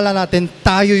ngayon, akala natin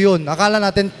tayo yun. Akala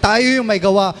natin tayo yung may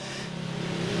gawa.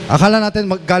 Akala natin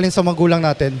galing sa magulang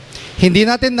natin. Hindi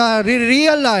natin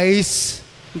na-realize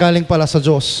galing pala sa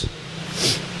Diyos.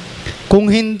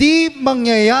 Kung hindi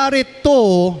mangyayari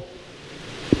to,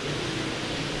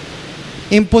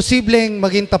 imposibleng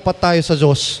maging tapat tayo sa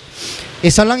Diyos.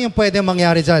 Isa lang yung pwede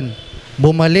mangyari dyan.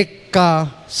 Bumalik ka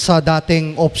sa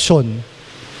dating option.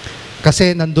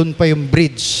 Kasi nandun pa yung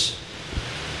bridge.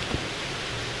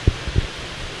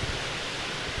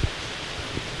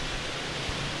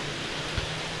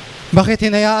 Bakit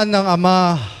hinayaan ng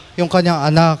Ama yung kanyang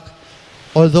anak?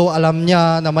 Although alam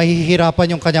niya na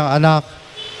mahihirapan yung kanyang anak.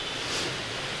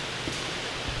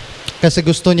 Kasi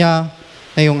gusto niya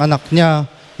na yung anak niya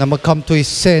na mag-come to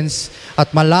his sense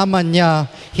at malaman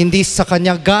niya hindi sa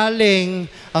kanya galing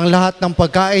ang lahat ng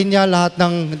pagkain niya, lahat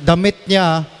ng damit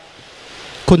niya,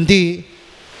 kundi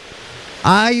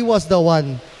I was the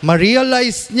one.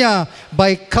 Ma-realize niya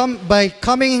by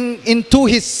coming into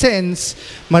his sense,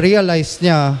 ma-realize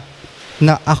niya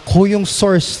na ako yung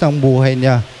source ng buhay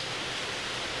niya.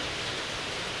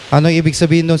 Ano ibig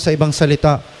sabihin doon sa ibang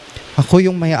salita? Ako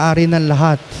yung may-ari ng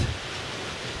lahat.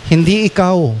 Hindi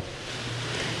ikaw.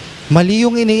 Mali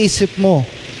yung iniisip mo.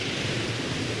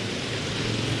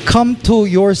 Come to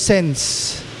your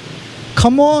sense.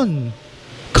 Come on.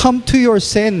 Come to your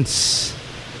sense.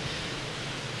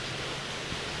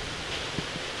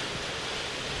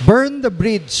 Burn the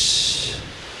bridge.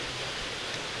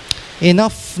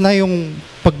 Enough na yung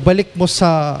pagbalik mo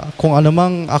sa kung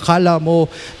anumang akala mo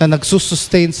na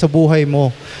nagsusustain sa buhay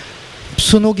mo.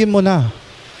 Sunugin mo na.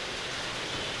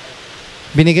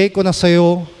 Binigay ko na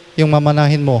sa'yo yung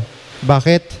mamanahin mo.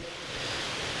 Bakit?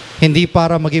 Hindi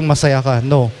para maging masaya ka.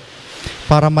 No.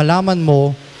 Para malaman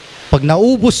mo, pag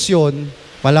naubos yon,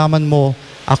 malaman mo,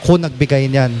 ako nagbigay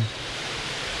niyan.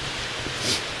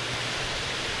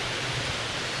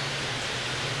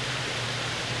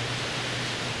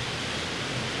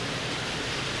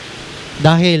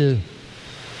 Dahil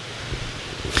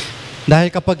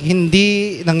kapag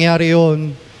hindi nangyari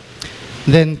yon,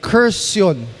 then curse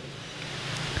yon.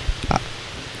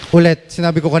 Ulit,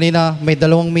 sinabi ko kanina, may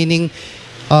dalawang meaning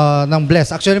ng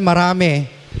bless. Actually, marami.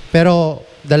 Pero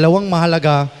dalawang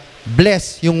mahalaga.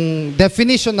 Bless, yung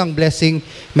definition ng blessing,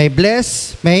 may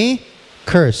bless, may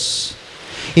curse.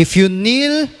 If you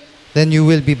kneel, then you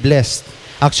will be blessed.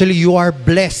 Actually, you are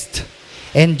blessed.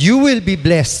 And you will be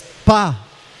blessed pa.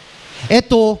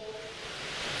 Ito,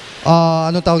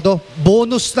 ano tawag to?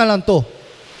 Bonus na lang to.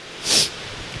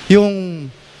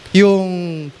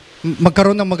 Yung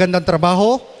magkaroon ng magandang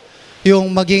trabaho,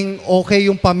 yung maging okay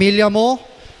yung pamilya mo,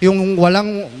 yung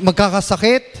walang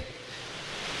magkakasakit.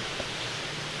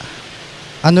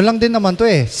 Ano lang din naman to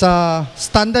sa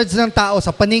standards ng tao,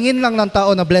 sa paningin lang ng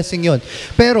tao na blessing yon.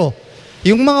 Pero,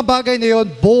 Yung mga bagay na yun,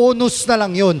 bonus na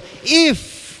lang yun.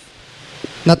 If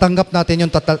natanggap natin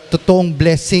yung totoong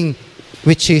blessing,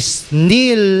 which is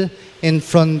kneel in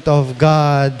front of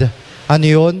God. Ano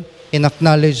yun?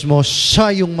 In-acknowledge mo,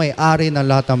 siya yung may-ari ng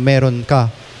lahat ng meron ka.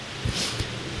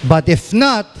 But if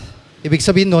not, ibig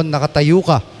sabihin nun, nakatayo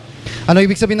ka. Ano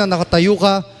ibig sabihin nun, nakatayo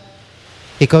ka?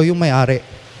 Ikaw yung may-ari.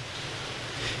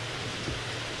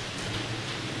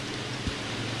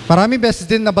 Maraming beses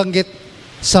din nabanggit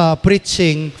sa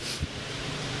preaching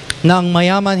na ang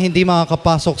mayaman hindi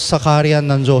makakapasok sa kaharian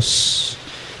ng Diyos.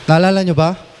 Naalala nyo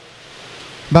ba?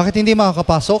 Bakit hindi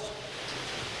makakapasok?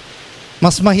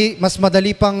 Mas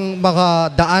madali pang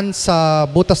makadaan sa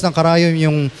butas ng karayom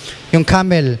yung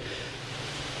camel.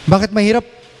 Bakit mahirap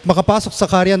makapasok sa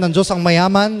kaharian ng Diyos ang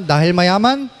mayaman? Dahil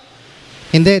mayaman?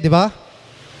 Hindi, di ba?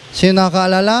 Sino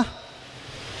nakakaalala?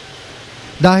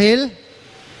 Dahil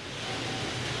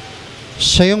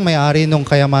siya yung may-ari ng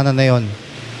kayamanan na yon.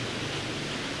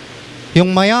 Yung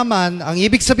mayaman, ang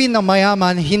ibig sabihin ng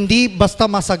mayaman, hindi basta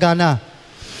masagana.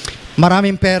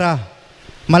 Maraming pera,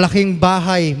 malaking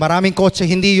bahay, maraming kotse,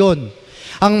 hindi yon.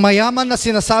 Ang mayaman na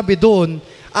sinasabi doon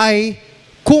ay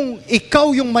kung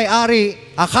ikaw yung may-ari,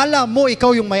 akala mo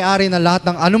ikaw yung may-ari ng lahat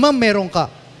ng anumang meron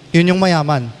ka, yun yung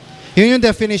mayaman. Yun yung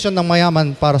definition ng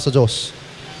mayaman para sa Diyos.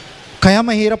 Kaya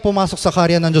mahirap pumasok sa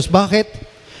kaharian ng Diyos. Bakit?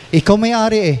 Ikaw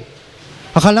may-ari eh.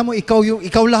 Akala mo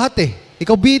ikaw lahat eh.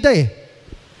 Ikaw bida eh.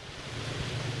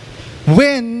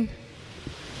 When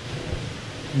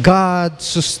God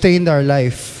sustained our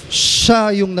life,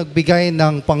 siya yung nagbigay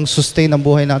ng pang-sustain ng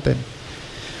buhay natin.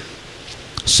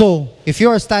 So, if you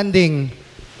are standing,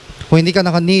 kung hindi ka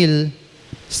naka-kneel,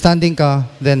 standing ka,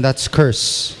 then that's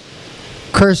curse.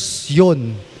 Curse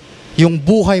yun. Yung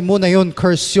buhay mo na yun,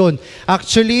 curse yun.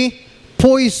 Actually,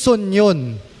 poison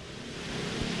yun.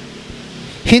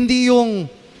 Hindi yung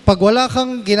pag wala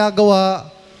kang ginagawa,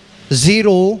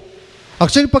 zero.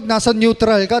 Actually, pag nasa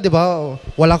neutral ka, di ba,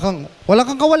 wala kang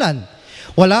kawalan.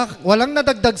 Walang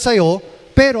nadagdag sa'yo,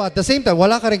 pero at the same time,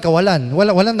 wala ka rin kawalan.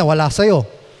 Walang nawala sa'yo.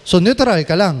 So, neutral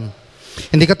ka lang.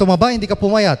 Hindi ka tumaba, hindi ka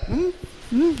pumayat.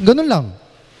 Ganun lang.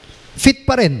 Fit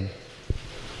pa rin.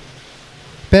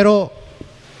 Pero,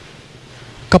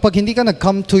 kapag hindi ka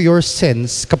nag-come to your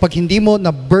sense, kapag hindi mo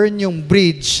na-burn yung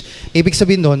bridge, ibig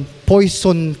sabihin nun,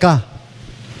 poison ka.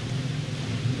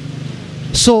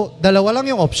 So, dalawa lang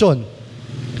yung option.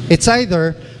 It's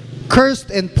either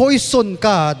cursed and poison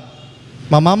ka,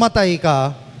 mamamatay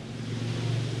ka,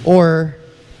 or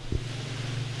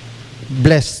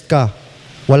blessed ka.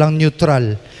 Walang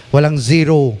neutral, walang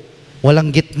zero,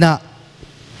 walang gitna.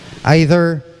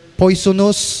 Either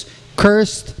poisonous,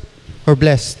 cursed, or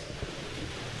blessed.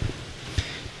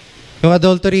 Yung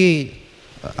adultery,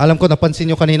 alam ko napansin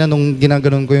nyo kanina nung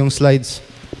ginaganon ko yung slides.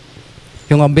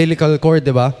 Yung umbilical cord,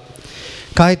 di ba?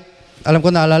 Kahit, alam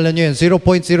ko naalala nyo yun,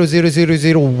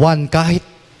 0.00001, kahit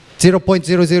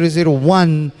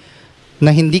 0.0001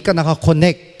 na hindi ka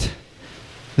nakakonect,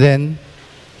 then,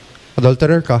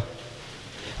 adulterer ka.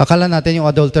 Akala natin yung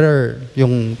adulterer,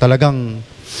 yung talagang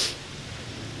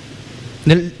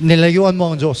nilayuan mo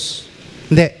ang Diyos.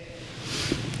 Hindi.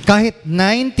 Kahit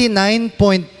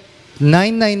 99.99999%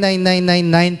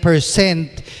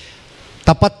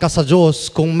 tapat ka sa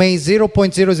Diyos, kung may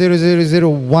 0.00001%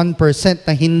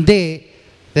 na hindi,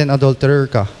 then adulterer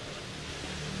ka.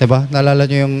 Diba? Naalala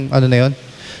nyo yung ano na yun?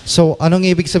 So, anong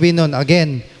ibig sabihin nun?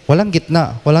 Again, walang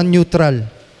gitna, walang neutral.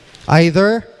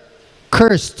 Either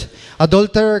cursed,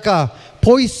 adulterer ka,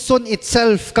 poison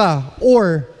itself ka,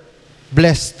 or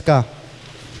blessed ka.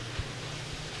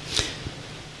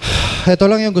 Ito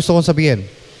lang yung gusto kong sabihin.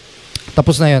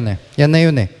 Tapos na yun eh. Yan na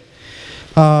yun eh.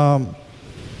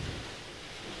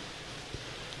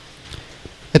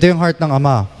 Ito yung heart ng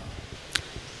Ama.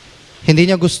 Hindi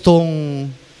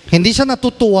siya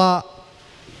natutuwa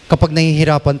kapag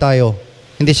nahihirapan tayo.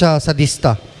 Hindi siya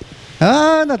sadista.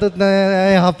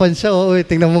 Nahihirapan siya.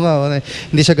 Tingnan mo nga.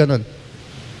 Hindi siya ganun.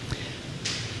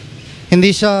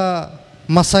 Hindi siya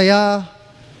masaya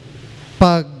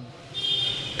pag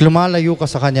lumalayo ka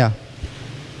sa Kanya.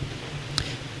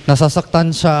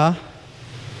 Nasasaktan siya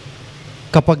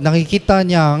kapag nakikita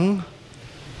niyang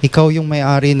ikaw yung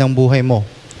may-ari ng buhay mo.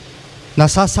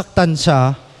 Nasasaktan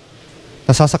siya.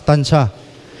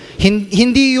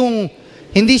 Hindi yung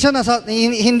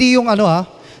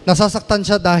nasasaktan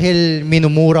siya dahil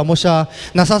minumura mo siya.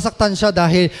 Nasasaktan siya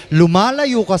dahil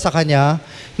lumalayo ka sa Kanya.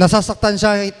 Nasasaktan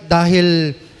siya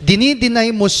dahil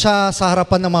dinideny mo siya sa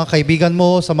harapan ng mga kaibigan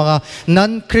mo, sa mga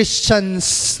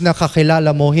non-Christians na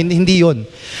kakilala mo. Hindi yun.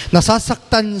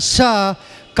 Nasasaktan siya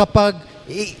kapag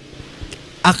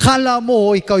akala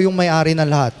mo ikaw yung may-ari ng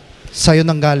lahat. Sa'yo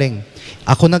nang galing.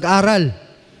 Ako nag-aral.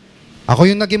 Ako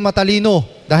yung naging matalino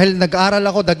dahil nag-aral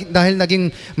ako, dahil naging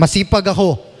masipag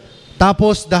ako.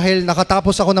 Tapos dahil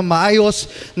nakatapos ako ng maayos,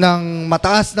 ng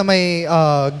mataas na may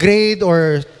grade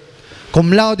or cum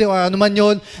laude o ano man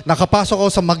yun, nakapasok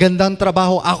ako sa magandang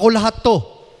trabaho. Ako lahat to.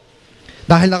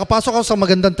 Dahil nakapasok ako sa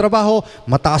magandang trabaho,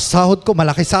 mataas sahod ko,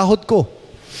 malaki sahod ko.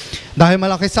 Dahil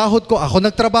malaki sahod ko, ako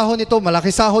nagtrabaho nito, malaki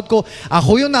sahod ko,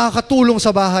 ako yung nakakatulong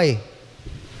sa bahay.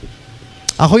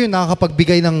 Ako yung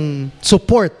nakakapagbigay ng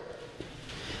support.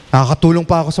 Nakakatulong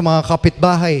pa ako sa mga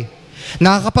kapitbahay.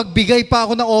 Nakakapagbigay pa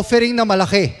ako ng offering na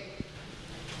malaki.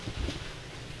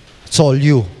 It's all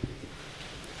you.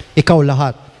 Ikaw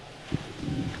lahat.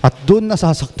 At doon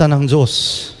nasasaktan ng Diyos.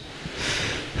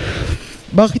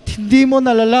 Bakit hindi mo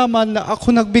nalalaman na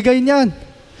ako nagbigay niyan?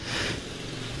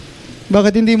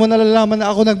 Bakit hindi mo nalalaman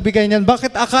na ako nagbigay niyan?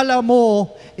 Bakit akala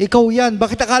mo ikaw yan?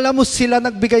 Bakit akala mo sila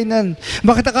nagbigay niyan?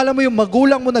 Bakit akala mo yung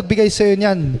magulang mo nagbigay sa'yo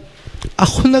niyan?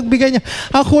 Ako nagbigay niya.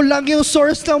 Ako lang yung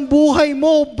source ng buhay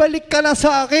mo. Balik ka na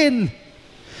sa akin.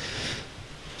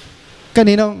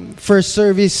 Kaninang first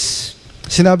service,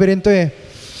 sinabi rin to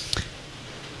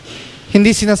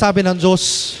hindi sinasabi ng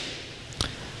Diyos,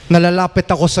 nalalapit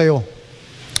ako sa'yo.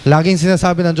 Laging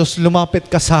sinasabi ng Diyos, lumapit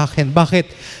ka sa akin.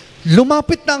 Bakit?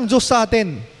 Lumapit na ang Diyos sa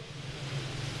atin.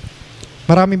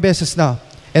 Maraming beses na.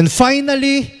 And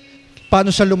finally,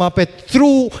 paano siya lumapit?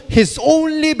 Through His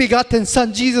only begotten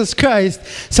Son, Jesus Christ,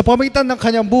 sa pamagitan ng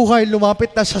kanyang buhay,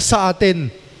 lumapit na siya sa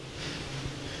atin.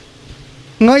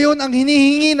 Ngayon, ang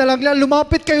hinihingi na lang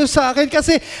lumapit kayo sa akin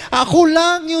kasi ako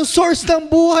lang yung source ng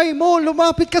buhay mo.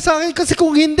 Lumapit ka sa akin kasi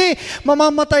kung hindi,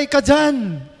 mamamatay ka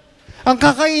dyan. Ang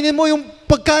kakainin mo yung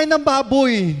pagkain ng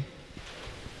baboy.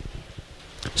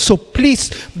 So please,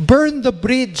 burn the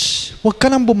bridge. Huwag ka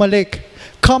nang bumalik.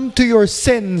 Come to your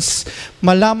sense.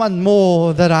 Malaman mo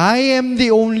that I am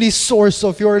the only source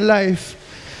of your life.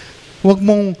 Huwag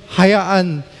mong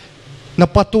hayaan na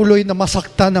patuloy na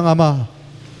masaktan ng Ama.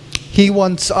 He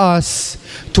wants us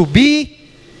to be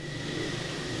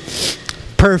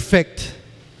perfect.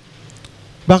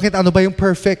 Bakit? Ano ba yung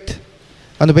perfect?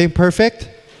 Ano ba yung perfect?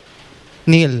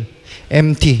 Nil.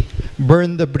 Empty.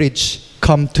 Burn the bridge.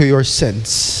 Come to your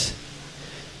sense.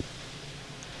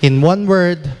 In one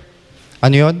word,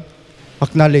 ano yun?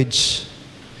 Acknowledge.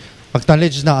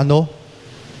 Acknowledge na ano?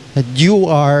 That you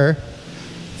are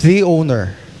the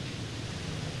owner.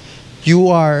 You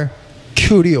are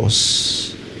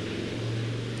curious.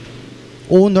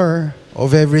 Owner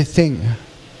of everything.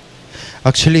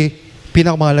 Actually,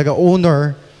 pinakamahalaga,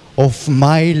 owner of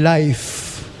my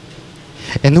life.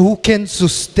 And who can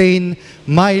sustain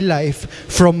my life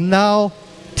from now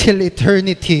till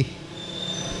eternity?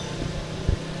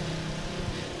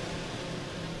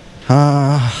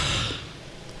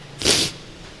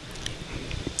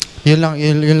 Yun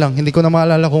lang. Hindi ko na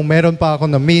maalala kung meron pa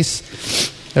ako na miss.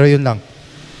 Pero yun lang.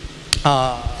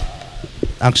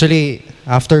 Actually,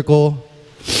 after ko,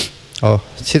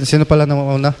 sino pala na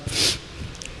una?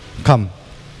 Come.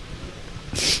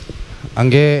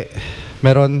 Angge,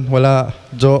 meron, wala,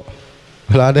 Jo,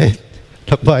 wala na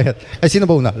Lakbayan. Ay, sino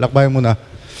ba una? Lakbayan muna.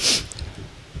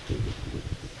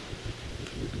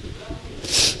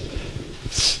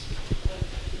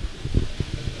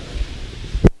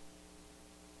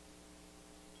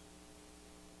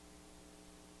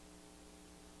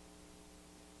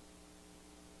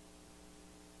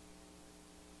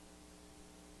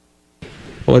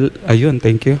 Well, ayun,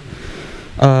 thank you.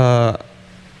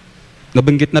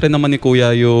 Nabanggit na rin naman ni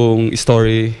Kuya yung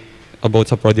story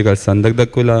about sa prodigal son. Dagdag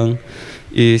ko lang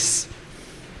is,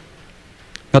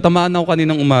 natamaan ako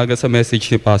kaninang umaga sa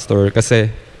message ni Pastor kasi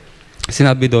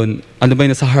sinabi doon, ano ba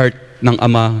yung nasa heart ng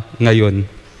Ama ngayon?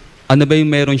 Ano ba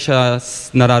yung meron siya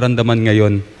nararamdaman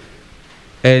ngayon?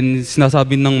 And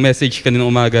sinasabi ng message kaninang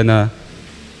umaga na,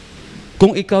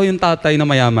 kung ikaw yung tatay na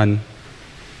mayaman,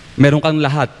 meron kang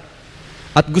lahat,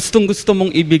 at gustong-gusto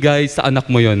mong ibigay sa anak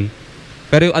mo yon.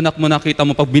 Pero yung anak mo, nakita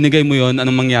mo, pag binigay mo yon,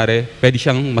 anong mangyari? Pwede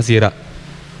siyang masira.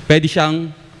 Pwede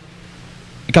siyang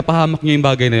ikapahamak niya yung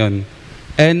bagay na yon.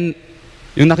 And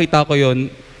yung nakita ko yon,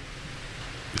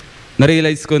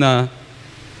 na-realize ko na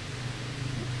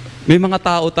may mga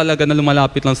tao talaga na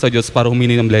lumalapit lang sa Diyos para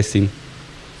humingi ng blessing.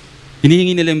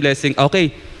 Hinihingi nila yung blessing.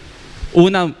 Okay,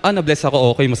 una, na-bless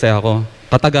ako, okay, masaya ako.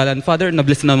 Katagalan, Father,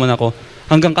 na-bless naman ako.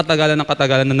 Hanggang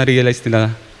katagalan na na-realize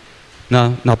nila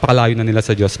na napakalayo na nila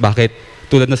sa Diyos. Bakit?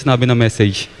 Tulad na sinabi ng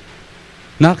message.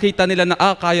 Nakita nila na,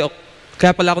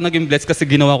 kaya pala ako naging blessed kasi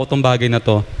ginawa ko tong bagay na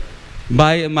to.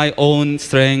 By my own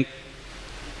strength.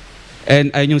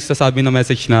 And ayun yung sasabi ng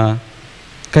message na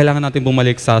kailangan natin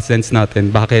bumalik sa sense natin.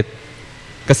 Bakit?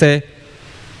 Kasi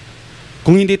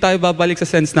Kung hindi tayo babalik sa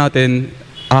sense natin,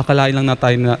 akalain lang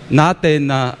natin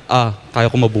na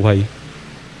kaya kong mabuhay.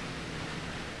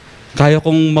 Kaya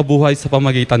kong mabuhay sa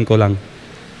pamagitan ko lang.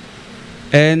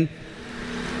 And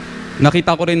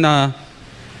nakita ko rin na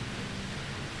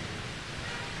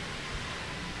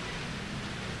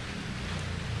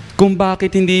kung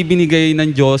bakit hindi binigay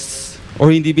ng Diyos or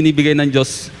hindi binibigay ng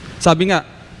Diyos. Sabi nga,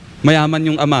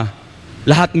 mayaman yung ama.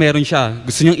 Lahat meron siya.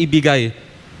 Gusto niyang ibigay.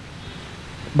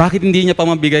 Bakit hindi niya pa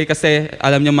mabigay? Kasi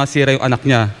alam niya masira yung anak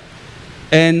niya.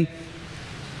 And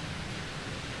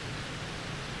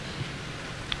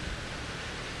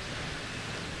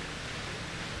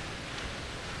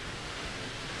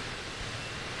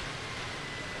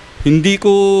hindi ko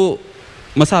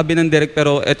masabi ng direct,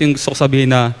 pero ito yung gusto ko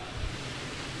sabihin na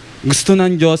gusto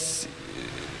ng Diyos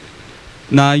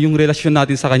na yung relasyon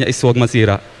natin sa Kanya is huwag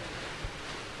masira.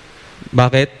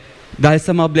 Bakit? Dahil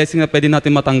sa mga blessing na pwede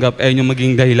natin matanggap, ay yung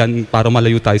maging dahilan para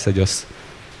malayo tayo sa Diyos.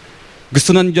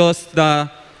 Gusto ng Diyos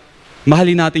na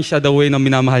mahalin natin siya the way na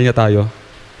minamahal niya tayo.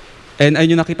 And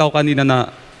ayun yung nakita ko kanina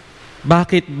na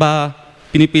bakit ba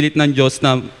pinipilit ng Diyos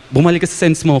na bumalik ka sa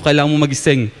sense mo, kailangan mo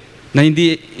magising, na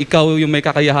hindi ikaw yung may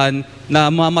kakayahan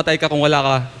na mamatay ka kung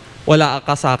wala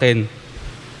ka sa akin.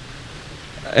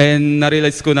 And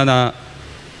na-realize ko na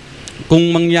kung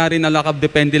mangyari na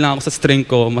depende lang ako sa strength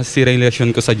ko, masisira yung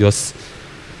relasyon ko sa Diyos.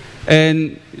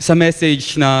 And sa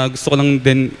message na gusto ko lang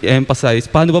din i-emphasize,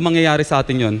 paano ba mangyayari sa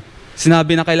atin yon?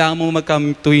 Sinabi na kailangan mo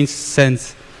mag-come to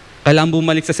sense. Kailangan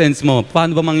bumalik sa sense mo.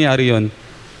 Paano ba mangyayari yon?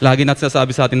 Lagi natin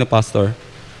sasabi sa atin ng pastor.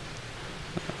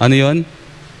 Ano yon?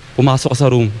 Pumasok ka sa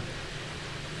room.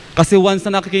 Kasi once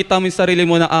na nakikita mo yung sarili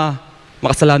mo na,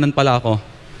 makasalanan pala ako.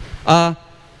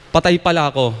 Patay pala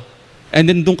ako. And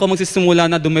then doon ka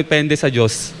magsisimula na dumepende sa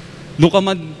Diyos. Doon ka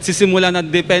magsisimula na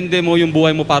depende mo yung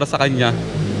buhay mo para sa Kanya.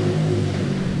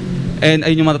 And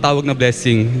ayun yung matatawag na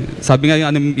blessing. Sabi nga yung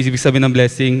anong ibig sabihin ng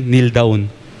blessing, kneel down.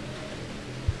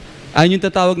 Ayun yung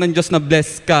tatawag ng Diyos na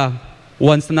bless ka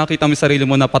once na nakita mo yung sarili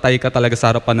mo na patay ka talaga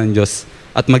sa harapan ng Diyos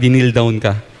at mag-kneel down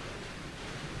ka.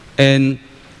 And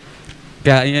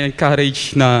kaya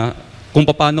i-encourage na kung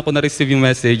paano ko na-receive yung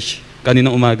message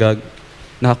kaninang umaga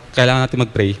na kailangan natin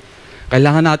mag-pray.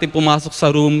 Kailangan natin pumasok sa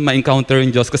room, ma-encounter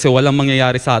yung Diyos kasi walang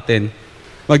mangyayari sa atin.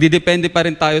 Magdidepende pa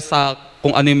rin tayo sa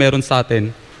kung ano yung meron sa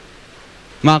atin.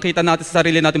 Makikita natin sa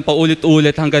sarili natin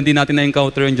paulit-ulit hanggang di natin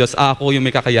na-encounter yung Diyos, ako yung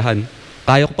may kakayahan.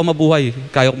 Kaya ko pa mabuhay.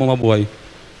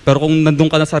 Pero kung nandun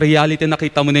ka na sa reality,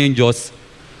 nakita mo na yung Diyos,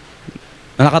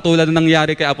 na nakatulad na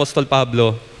nangyari kay Apostol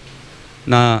Pablo,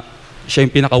 na siya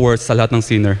yung pinaka-worst sa lahat ng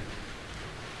sinner.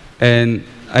 And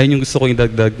ayun yung gusto kong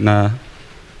idagdag na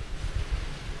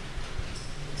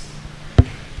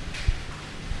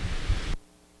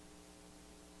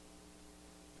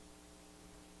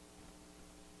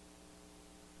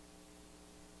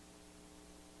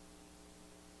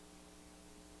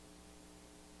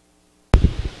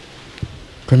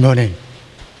Good morning.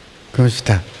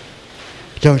 Kumusta?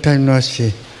 Long time no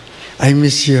see. I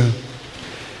miss you.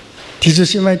 Did you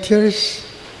see my tears?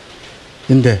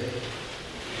 Hindi.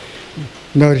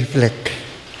 No reflect.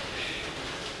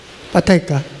 Patay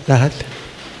ka lahat?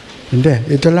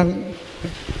 Hindi. Ito lang.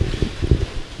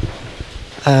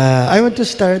 I want to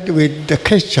start with the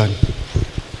question.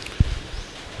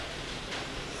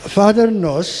 Father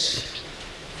knows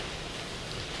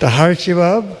the hardship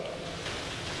of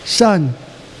son.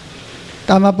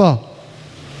 Tama po.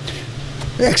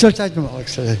 Exercise mo.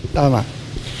 Exercise. Tama.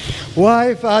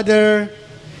 Why father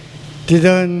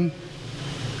didn't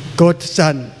go to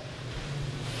son?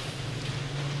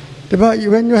 Diba?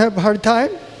 When you have hard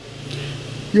time,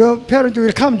 your parent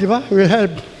will come, diba? Will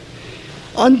help.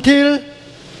 Until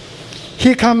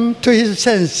he come to his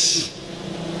sense.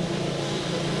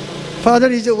 Father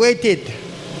is waited.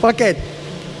 Bakit?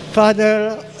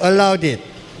 Father allowed it.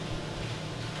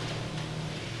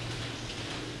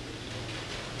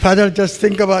 Father just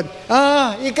think about,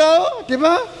 ikaw, di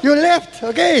ba? You left,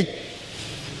 okay.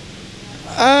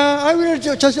 I will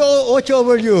just watch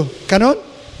over you. Ganon?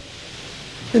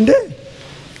 Hindi.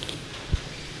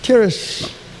 Tears,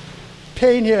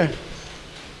 pain here.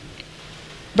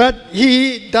 But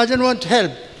he doesn't want to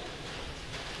help.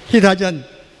 He doesn't.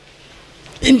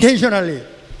 Intentionally.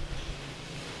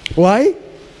 Why?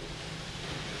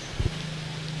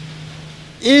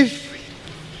 If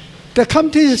the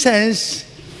come to his sense,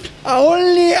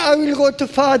 only I will go to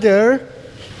Father,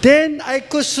 then I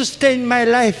could sustain my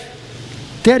life.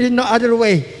 There is no other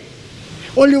way.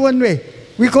 Only one way.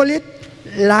 We call it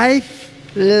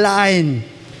lifeline.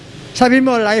 Sabi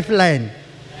mo, lifeline.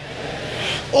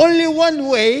 Only one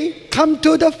way, come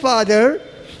to the Father,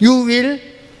 you will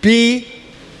be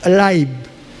alive.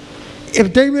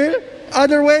 If they will,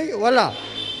 other way, wala.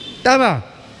 Tama.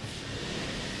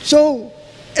 So,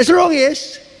 as long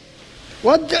as,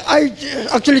 what I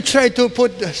actually try to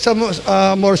put some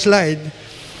more slide.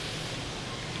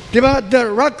 Diba? The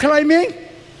rock climbing,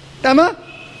 tama?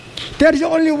 There is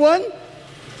only one,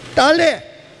 tali,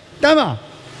 tama?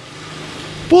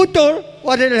 Putol,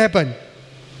 what will happen?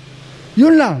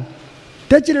 Yun lang.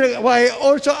 That's why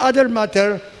also other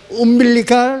matter,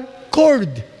 umbilical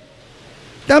cord.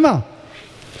 Tama?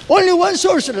 Only one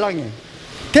source lang yan.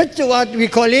 That's what we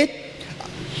call it.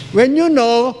 When you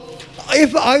know,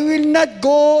 if I will not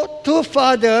go to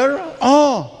Father,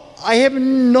 I have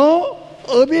no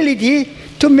ability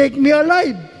to make me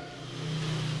alive.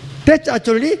 That's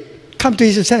actually come to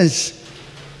his sense.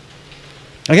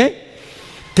 Okay?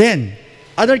 Then,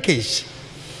 other case.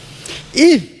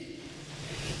 If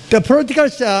the prodigal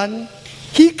son,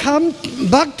 he come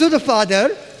back to the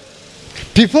father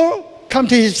before come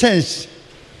to his sense.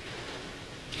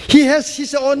 He has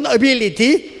his own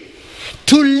ability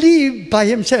to live by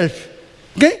himself.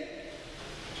 Okay?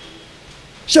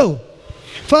 So,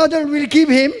 father will give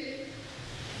him,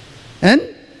 and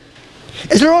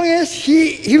as long as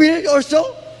he will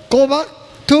also go back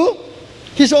to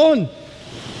his own.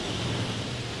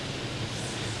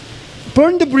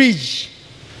 Burn the bridge.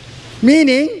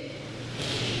 Meaning,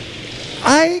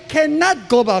 I cannot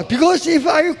go back. Because if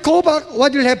I go back,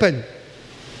 what will happen?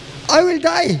 I will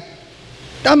die.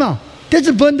 Tama.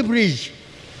 That's burn the bridge.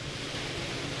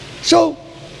 So,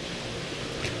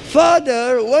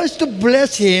 Father wants to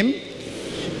bless him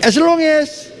as long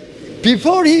as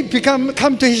before he come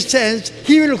to his sense,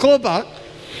 he will go back.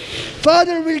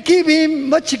 Father will give him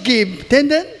much gift.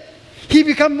 Then he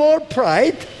become more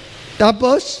pride.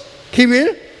 Tapos, he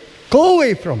will go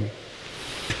away from.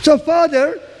 So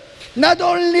father not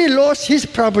only lost his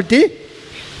property,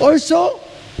 also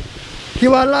he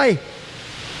will lie.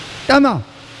 Tama.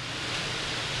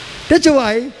 That's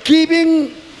why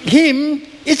giving him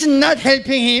is not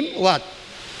helping him. What?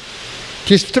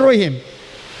 Destroy him.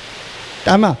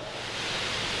 Tama.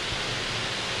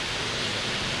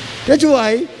 That's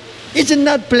why it's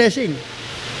not blessing.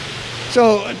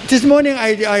 So this morning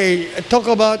I talk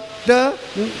about the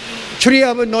tree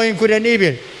of knowing good and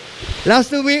evil.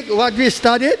 Last week what we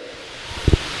studied,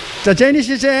 the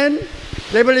Genesis and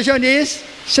Revelation is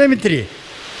symmetry,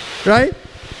 right?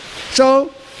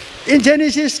 So in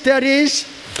Genesis there is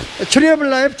a tree of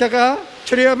life, tsaka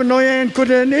tree of knowing good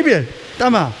and evil.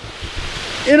 Tama.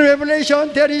 In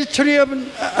Revelation there is tree of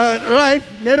life,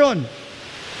 meron.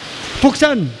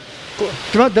 Buksan,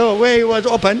 the way was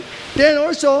open. Then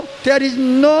also there is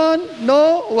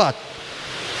no what?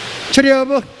 Tree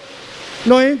of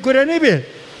knowing good and evil.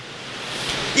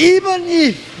 Even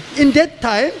if in that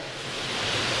time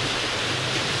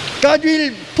God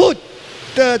will put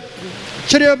the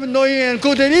tree of knowing and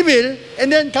good and evil,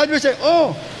 and then God will say,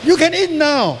 oh, you can eat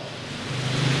now.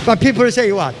 But people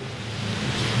say what?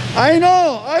 I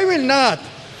know, I will not.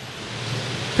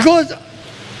 Because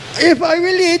if I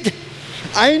will eat,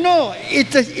 I know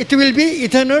it will be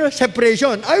eternal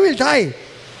separation. I will die.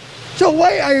 So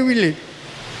why I will eat?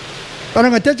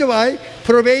 Parang that's why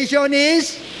probation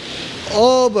is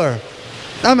over.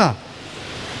 Tama.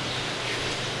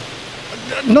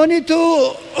 No need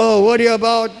to worry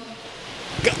about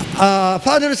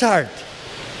Father's heart.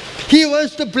 He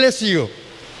wants to bless you.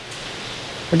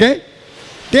 Okay?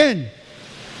 Then,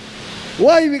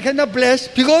 why we cannot bless?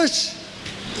 Because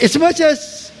as much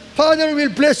as Father will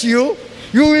bless you,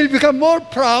 you will become more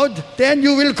proud, then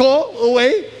you will go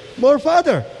away more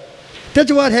farther.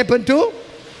 That's what happened to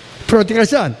prodigal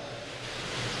son.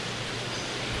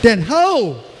 Then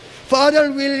how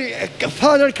father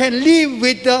can live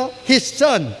with his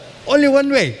son? Only one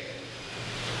way.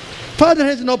 Father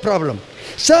has no problem.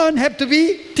 Son have to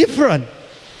be different.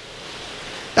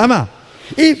 Ama.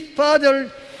 If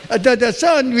father, the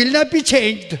son will not be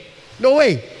changed, no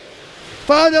way.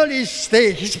 Father is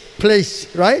stay his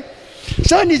place, right?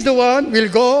 Son is the one will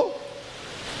go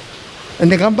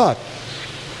and then come back.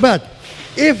 But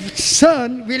if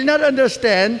son will not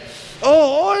understand,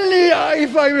 oh, only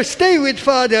if I will stay with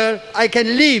father, I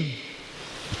can live.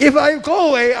 If I go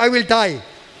away, I will die.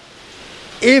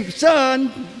 If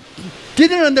son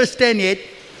didn't understand it,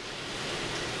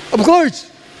 of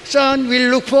course, son will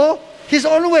look for his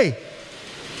own way.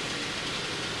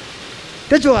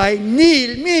 That's why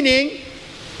nil, meaning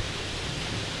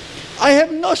I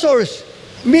have no source,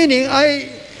 meaning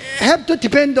I have to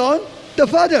depend on the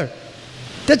father.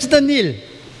 That's the nil.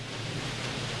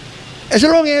 As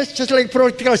long as, just like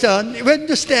prodigal son, when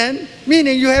you stand,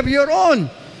 meaning you have your own.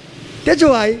 That's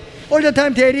why all the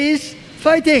time there is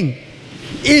fighting.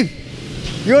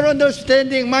 If Your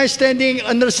understanding, my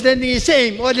understanding is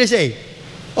same. What do you say?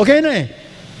 Okay, no?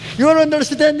 Your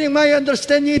understanding, my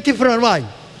understanding is different. Why?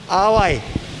 Why?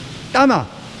 Tama.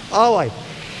 Why?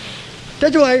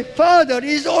 That's why Father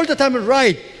is all the time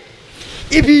right.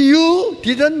 If you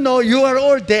didn't know you are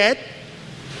all dead,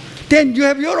 then you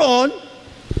have your own.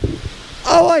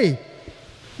 Why?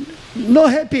 No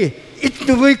happy.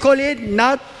 We call it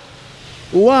not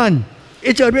one.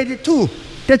 It's already two.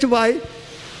 That's why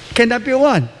cannot be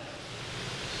one.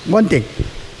 One thing.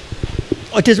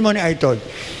 This morning I told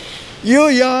you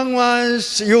young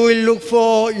ones, you will look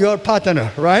for your partner,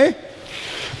 right?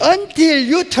 Until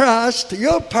you trust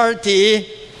your party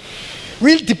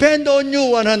will depend on you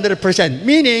 100%.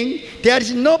 Meaning there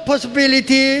is no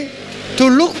possibility to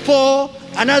look for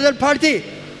another party.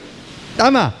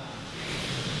 Tama.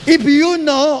 If you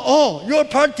know, your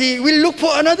party will look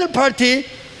for another party,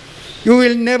 you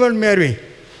will never marry.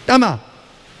 Tama.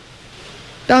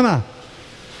 Tama.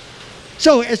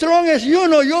 So as long as you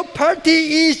know your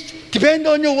party is depend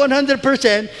on you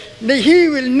 100%, he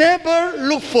will never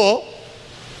look for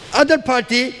other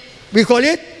party. We call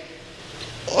it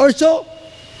also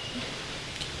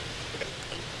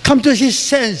come to his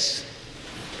sense.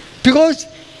 Because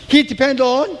he depends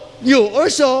on you.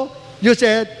 Also, you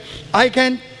said, I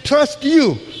can trust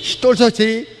you. Also,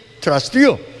 he trusts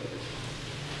you.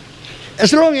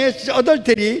 As long as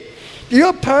adultery,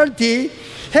 your party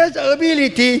has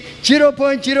ability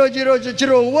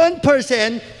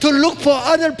 0.00001% to look for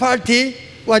other party,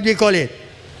 what we call it.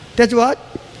 That's what?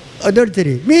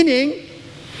 Adultery. Meaning,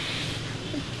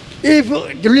 if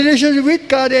the relationship with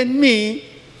God and me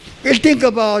will think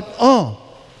about,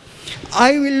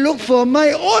 I will look for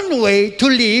my own way to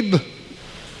live,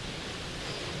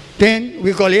 then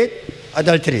we call it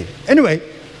adultery. Anyway,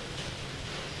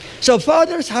 so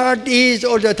Father's heart is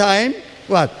all the time,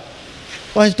 what?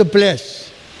 Wants to bless.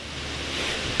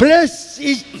 Bless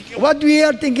is, what we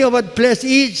are thinking about bless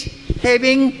is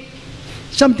having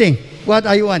something, what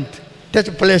I want. That's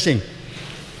a blessing.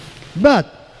 But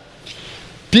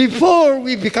before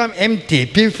we become empty,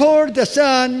 before the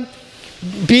son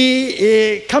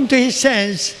come to his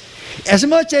sense, as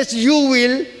much as you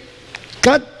will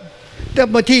cut the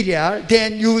material,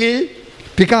 then you will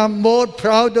become more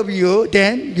proud of you,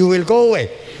 then you will go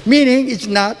away. Meaning it's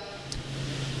not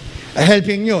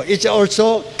helping you. It's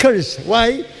also curse.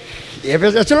 Why?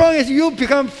 As long as you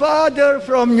become father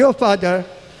from your father,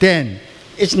 then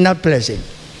it's not blessing.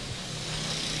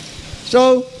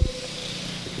 So,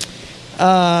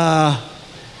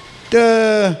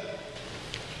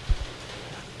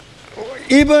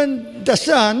 even the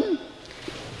son,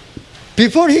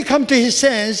 before he come to his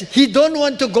sense, he don't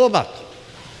want to go back.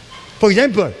 For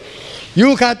example,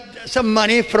 you got some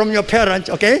money from your parents,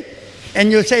 okay, and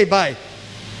you say bye.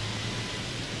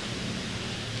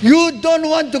 You don't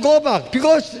want to go back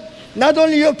because not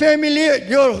only your family,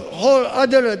 your whole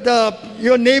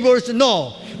your neighbors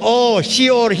know. Oh, she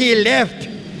or he left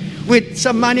with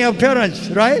some money of parents,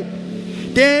 right?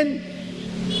 Then,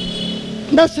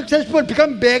 not successful,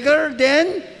 become beggar,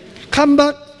 then come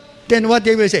back, then what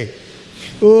they will say?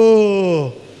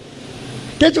 Oh,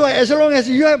 that's why as long as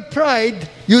you have pride,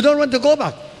 you don't want to go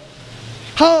back.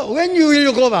 How? When will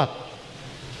you go back?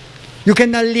 You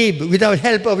cannot live without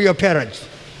help of your parents,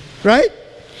 right?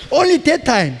 Only that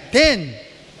time, then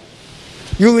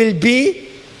you will be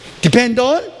depend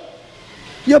on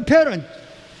your parents.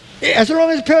 As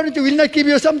long as parents will not give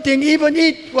you something, even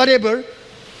eat whatever,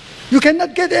 you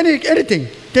cannot get anything.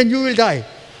 Then you will die.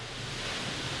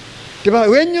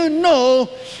 When you know,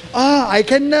 I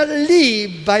cannot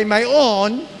live by my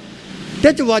own,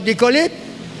 that's what we call it,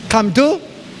 come to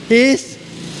his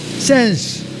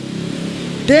sense.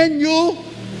 Then you,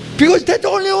 because that's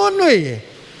only one way.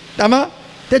 Tama?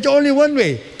 That's only one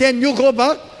way. Then you go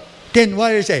back, then what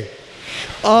do you say?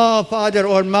 Oh, father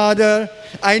or mother,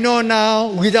 I know now,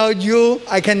 without you,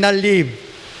 I cannot live.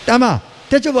 Tama?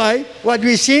 That's why, what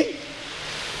we sing,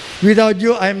 without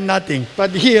you, I am nothing.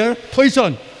 But here,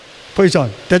 poison.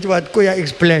 Poison. That's what Kuya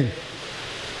explained.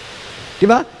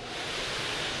 Diba?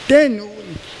 Then,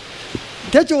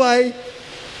 that's why,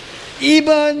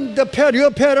 even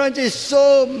your parents is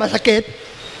so masakit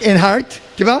in heart.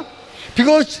 Diba?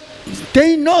 Because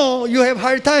they know you have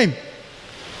hard time.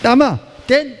 Tama?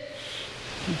 Then,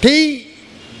 they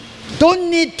don't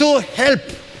need to help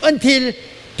until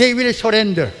they will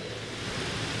surrender.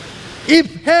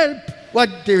 If help,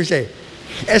 what do you say?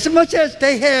 As much as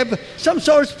they have some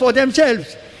source for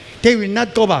themselves, they will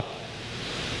not go back.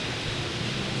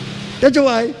 That's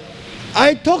why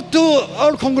I talk to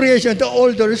our congregation, the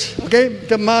elders, okay,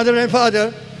 the mother and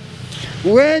father.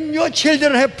 When your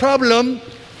children have problem,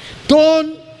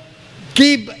 don't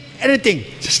give anything.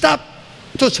 Stop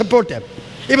to support them.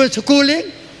 Even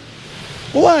schooling.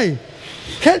 Why?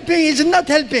 Helping is not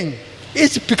helping.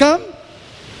 It's become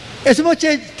as much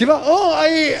as,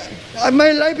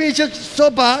 my life is just so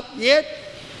bad, yet,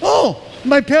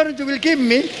 my parents will give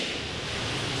me.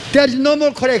 There is no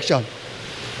more correction.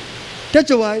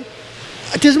 That's why,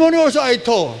 this morning also I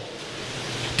told,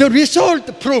 the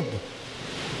result proved.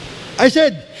 I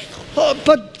said,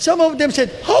 but some of them said,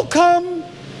 how come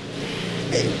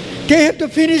they have to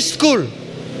finish school?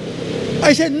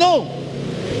 I said, no.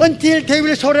 Until they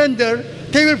will surrender,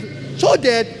 so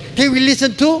that they will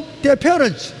listen to their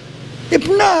parents. If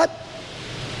not,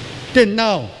 then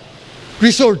now,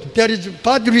 there is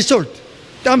bad result.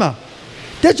 Tama.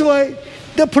 That's why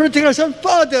the prodigal son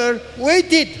father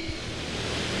waited.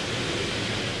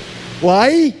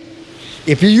 Why?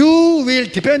 If you will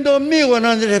depend on me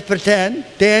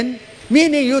 100%, then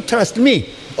meaning you trust me.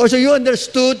 Also you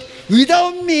understood,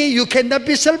 without me you cannot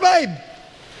be survived.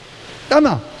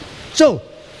 Tama. So,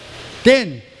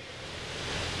 then,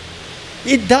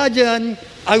 it doesn't,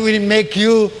 I will make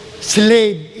you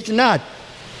slave. It's not.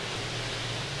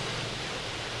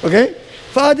 Okay?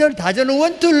 Father doesn't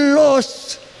want to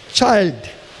lose child.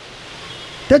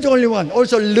 That's the only one.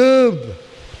 Also love.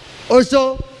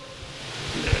 Also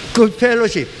good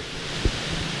fellowship.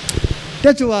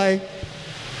 That's why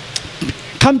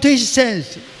come to his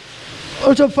sense.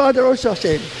 Also Father also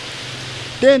said.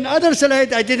 Then other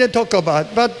slide I didn't talk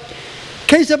about, but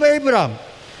case of Abraham.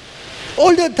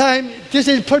 All the time, this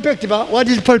is perfect. What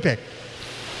is perfect?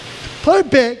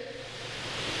 Perfect.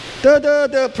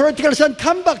 The prodigal son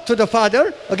come back to the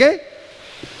father, okay?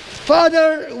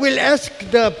 Father will ask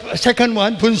the second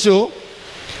one, Bunsu,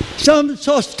 some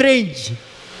so strange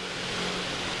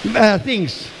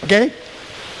things, okay?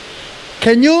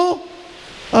 Can you,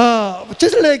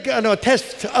 just like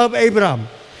test of Abraham,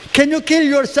 can you kill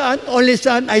your son, only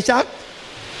son, Isaac?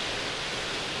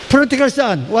 Prodigal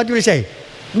son, what will you say?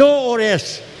 No or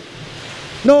yes?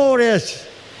 No or yes?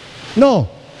 No.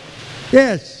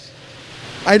 Yes.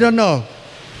 I don't know.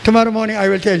 Tomorrow morning I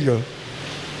will tell you.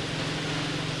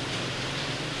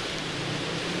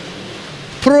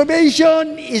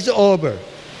 Probation is over.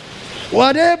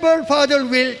 Whatever father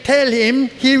will tell him,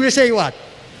 he will say what?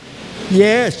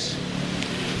 Yes.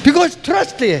 Because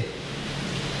trust here.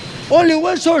 Only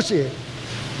one source here.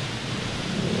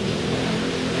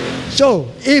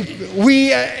 So, if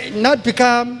we not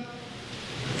become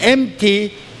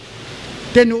empty,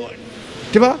 then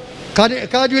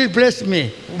God will bless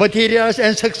me, materials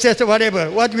and success,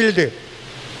 whatever. What will do?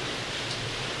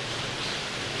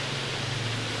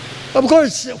 Of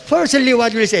course, firstly,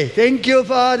 what will say? Thank you,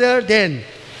 Father. Then,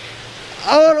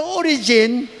 our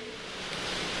origin,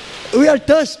 we are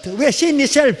dust, we are sin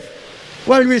itself.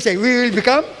 What will we say? We will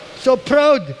become so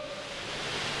proud.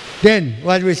 Then,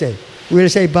 what will we say? We will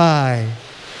say bye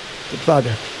to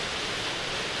Father.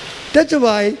 That's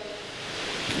why,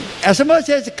 as much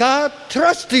as God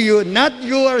trusts you, not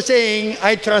you are saying,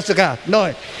 I trust God.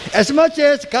 No. As much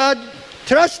as God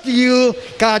trusts you,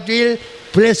 God will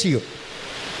bless you.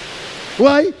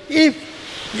 Why?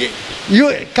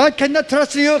 If God cannot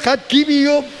trust you, God give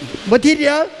you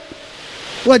material,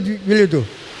 what will you do?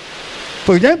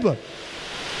 For example,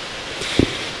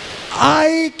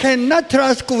 I cannot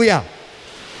trust Kuya.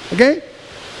 Okay?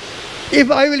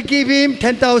 If I will give him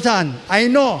 10,000, I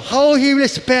know how he will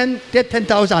spend that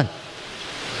 10,000.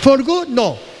 For good?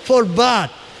 No. For bad.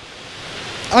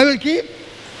 I will give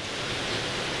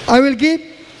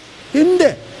him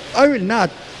that. I will not.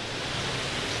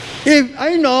 If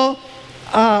I know,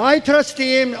 I trust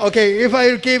him, okay, if I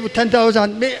will give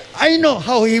 10,000, I know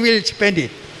how he will spend it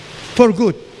for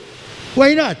good.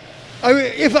 Why not?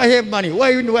 If I have money,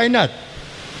 why not?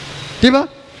 Diba?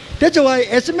 That's why,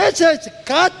 as much as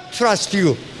God trusts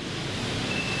you,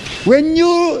 when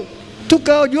you took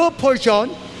out your portion,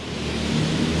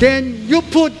 then you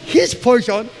put His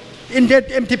portion in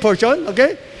that empty portion,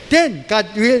 okay? Then God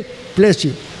will bless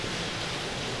you.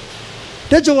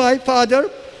 That's why Father,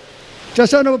 the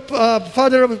son of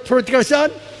father of prodigal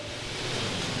son,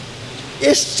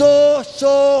 is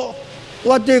so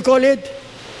what do you call it?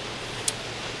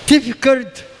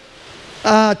 Difficult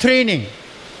training.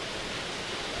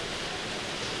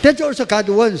 That's also God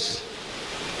wants.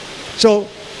 So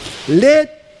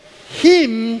let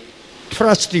Him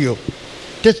trust you.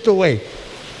 That's the way.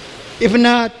 If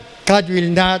not, God will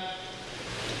not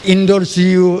endorse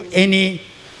you any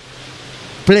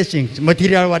blessings,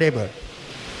 material, whatever.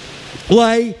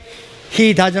 Why?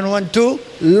 He doesn't want to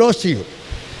lose you.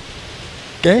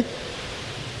 Okay?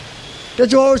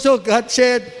 That's why also God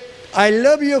said, I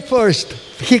love you first.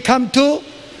 He come to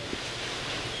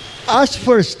us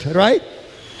first, right?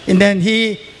 And then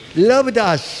He loved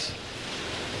us.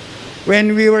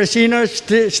 When we were sinners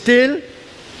still,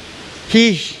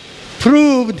 He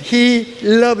proved He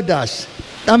loved us.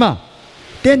 Tama.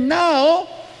 Then now,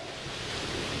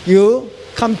 you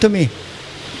come to me.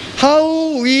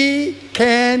 How we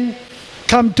can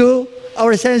come to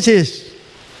our senses?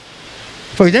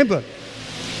 For example,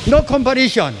 no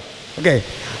comparison. Okay,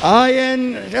 I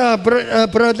and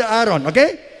Brother Aaron,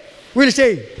 okay, we'll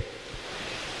say,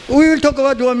 we will talk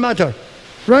about one matter,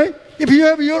 right? If you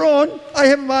have your own, I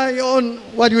have my own,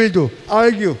 what we'll do?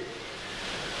 Argue.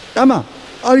 Tama,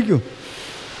 argue.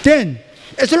 Then,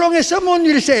 as long as someone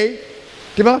will say,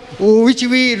 diba, which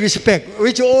we respect,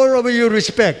 which all of you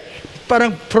respect,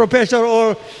 parang professor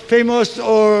or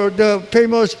the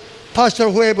famous pastor,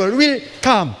 whoever, will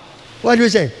come. What do you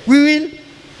say? We will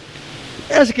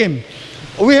ask him.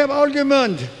 We have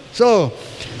argument, so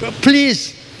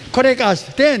please correct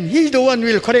us. Then he's the one who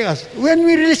will correct us. When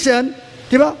we listen,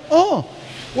 diba? Oh,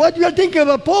 what you are thinking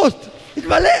about post, it's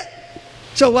mali.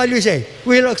 So what do you say?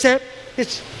 We'll accept.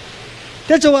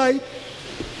 That's why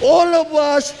all of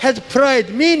us has pride,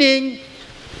 meaning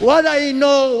what I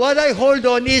know, what I hold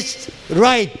on is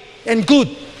right and good.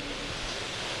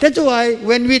 That's why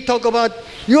when we talk about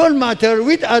your matter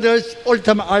with others, all the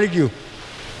time argue.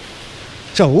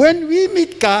 So when we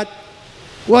meet God,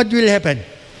 what will happen?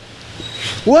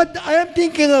 What I am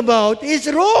thinking about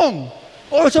is wrong.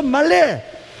 Also mali.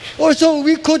 Also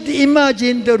we could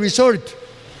imagine the result.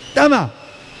 Tama.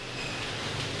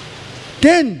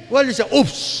 Then what is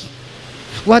oops.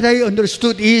 What I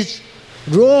understood is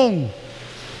wrong.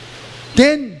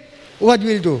 Then what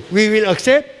we'll do? We will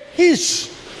accept His.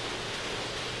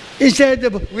 Instead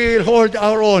of we will hold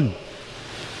our own.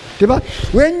 Diba?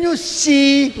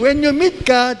 When you meet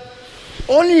God,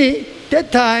 only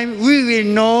that time we will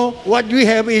know what we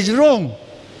have is wrong.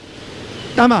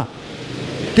 Tama.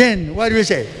 Then what do we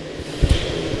say?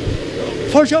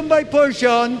 Portion by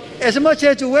portion, as much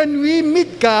as when we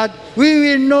meet God, we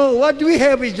will know what we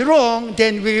have is wrong,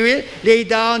 then we will lay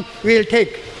down, we will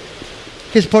take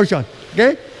His portion.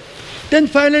 Okay? Then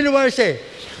finally what I say?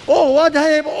 Oh, what I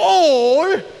have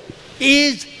all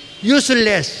is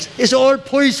useless. It's all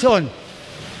poison.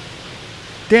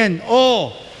 Then,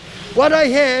 oh, what I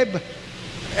have,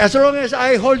 as long as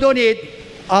I hold on it,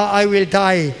 I will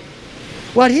die.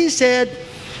 What He said,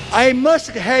 I must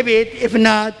have it, if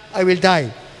not, I will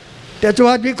die. That's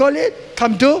what we call it.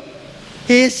 Come to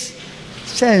His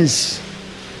sense.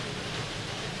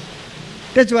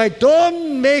 That's why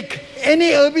don't make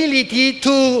any ability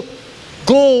to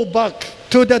go back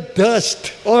to the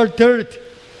dust or dirt.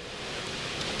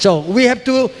 So we have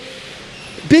to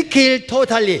be killed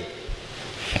totally.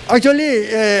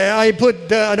 Actually, I put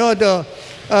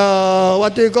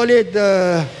what do you call it,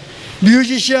 the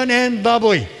musician and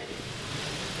baboy.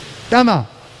 Tama.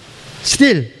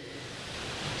 Still.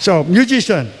 So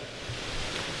musician.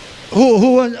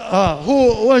 Who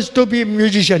wants to be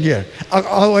musician here?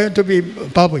 I want to be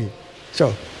baboy.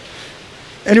 So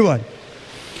anyone?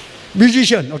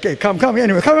 Musician. Okay, come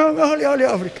anyway. Come on,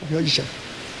 musician.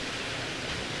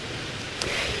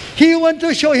 He wants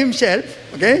to show himself,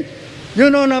 okay? You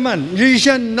know naman,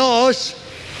 musician knows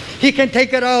he can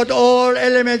take out all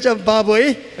elements of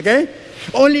baboy, okay?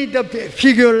 Only the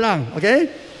figure lang, okay?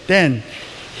 Then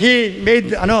he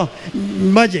made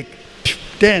magic.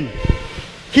 Then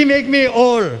he make me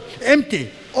all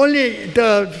empty. Only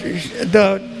the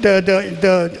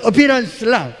appearance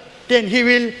lang. Then he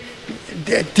will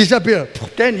disappear.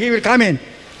 Then he will come in.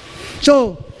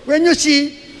 So when you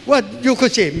see, what you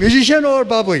could say, musician or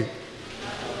baboy?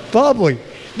 Baboy.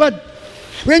 But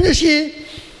when you see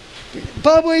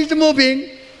baboy is moving,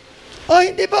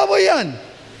 hindi baboy yan.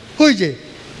 Who is it?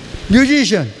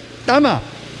 Musician. Tama.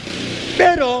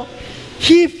 Pero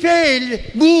he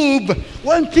failed move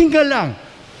one finger lang.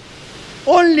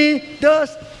 Only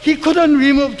thus he couldn't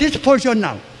remove this portion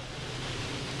now.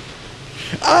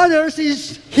 Others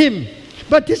is him.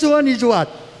 But this one is what?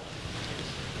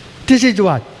 This is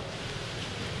what?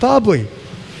 Baboy.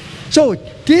 So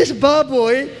this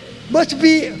baboy must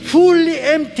be fully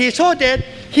empty so that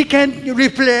he can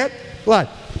reflect what?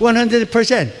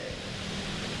 100%.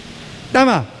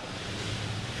 Tama.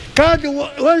 God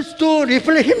wants to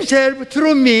reflect Himself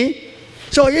through me.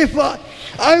 So if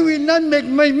I will not make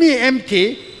me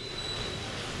empty,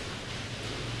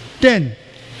 then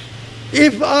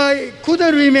if I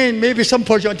couldn't remain maybe some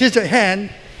portion, this hand,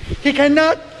 He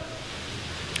cannot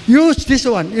use this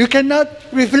one. You cannot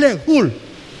reflect full.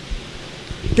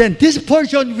 Then this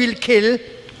portion will kill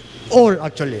all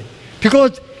actually.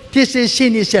 Because this is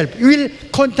sin itself. It will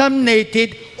contaminate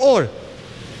it all.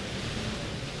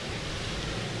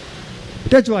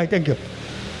 That's why, thank you.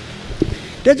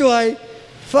 That's why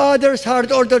father's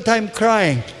heart all the time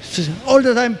crying, all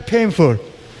the time painful.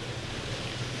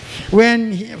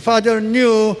 When father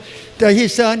knew that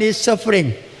his son is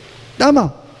suffering.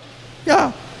 Tama.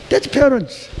 Yeah, that's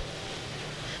parents.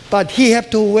 But he have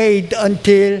to wait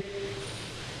until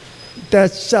the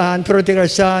son, prodigal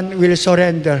son, will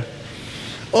surrender.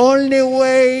 Only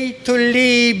way to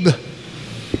leave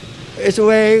is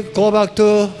way go back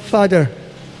to father.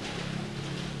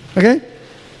 Okay?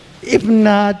 If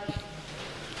not,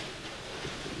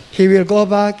 he will go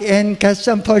back and get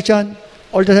some person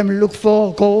all the time look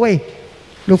for, go away.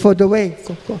 Look for the way.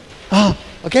 Go. Ah,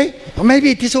 okay? Or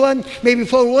maybe this one, maybe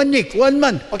for 1 week, 1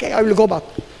 month. Okay, I will go back.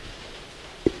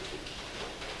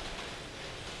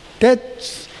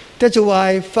 That's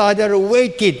why father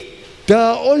waited. The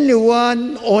only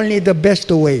one, only the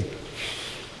best way.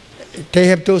 They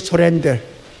have to surrender.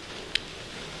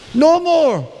 No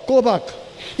more, go back.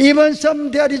 Even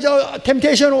some there is a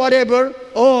temptation or whatever.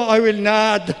 Oh, I will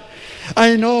not.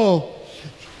 I know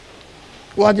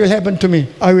what will happen to me.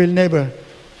 I will never.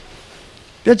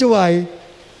 That's why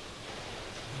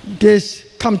this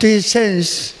come to his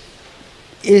sense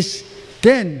is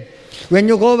then when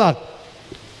you go back.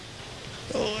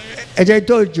 As I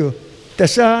told you, the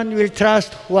son will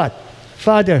trust what?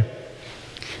 Father.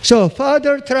 So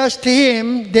father trusts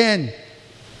him, then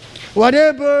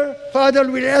whatever father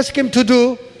will ask him to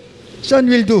do, son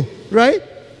will do, right?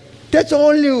 That's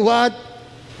only what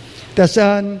the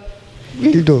son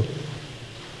will do.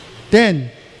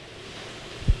 Then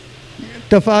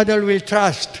the father will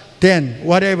trust, then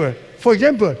whatever. For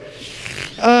example,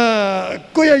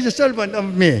 Kuya is a servant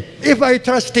of me. If I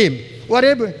trust him,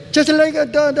 whatever, just like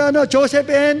the Joseph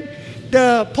and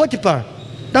the Potiphar,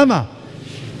 Tama.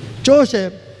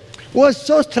 Joseph was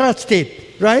so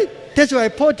trusted, right? That's why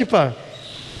Potiphar,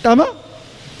 Tama?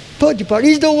 Potiphar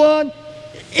is the one,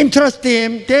 entrust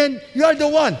him, then you are the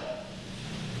one.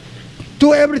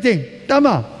 Do everything,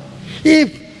 Tama.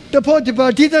 If the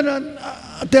Potiphar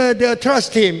didn't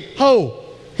trust him, how?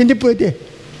 Hindi pwede.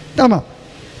 Tama.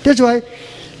 That's why,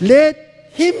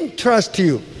 let him trust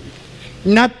you.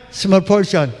 Not small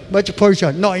portion, much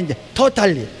portion. No,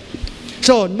 totally.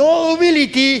 So, no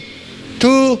ability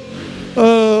to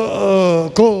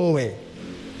go away.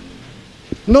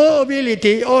 No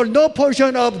ability or no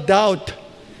portion of doubt.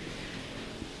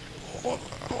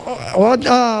 What,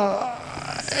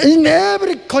 in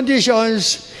every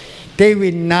conditions, they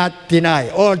will not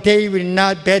deny or they will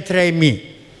not betray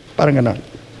me. Parang ganon.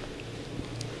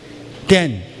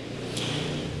 Then,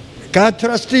 God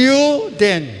trusts you,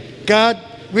 then God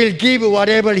will give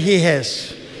whatever He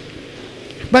has.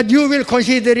 But you will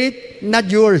consider it not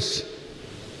yours.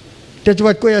 That's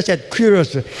what Kuya said,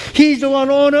 curious. He is the one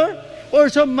owner,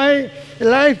 also my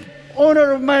life,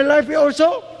 owner of my life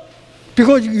also.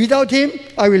 Because without Him,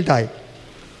 I will die.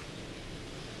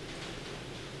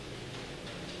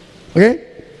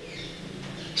 Okay?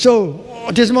 So,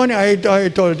 this morning I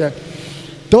told them,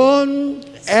 don't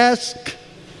ask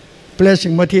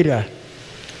blessing material.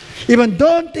 Even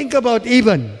don't think about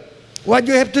even. What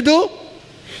you have to do,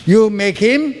 you make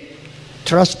him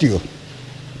trust you.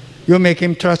 You make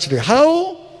him trust you.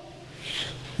 How?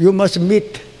 You must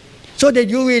meet. So that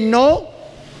you will know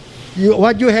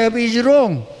what you have is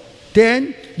wrong.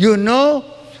 Then you know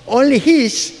only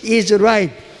his is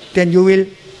right. Then you will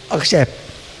accept.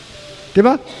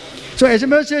 Diba? So as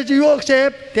much as you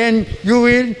accept, then you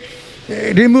will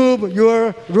remove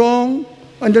your wrong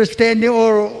understanding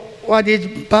or what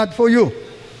is bad for you.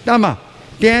 Tama.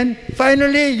 Then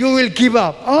finally you will give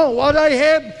up. Oh, what I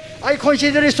have, I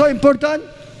consider it so important.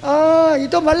 Ah,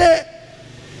 ito mali.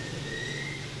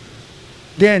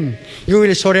 Then you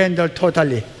will surrender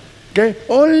totally. Okay?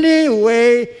 Only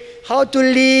way how to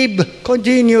live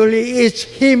continually is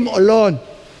Him alone.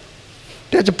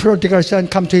 That's the prodigal son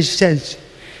come to his sense.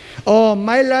 Oh,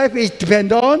 my life is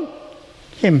depend on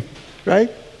Him,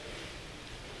 right?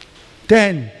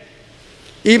 Then,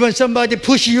 even somebody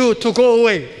push you to go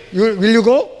away, will you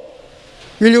go?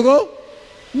 Will you go?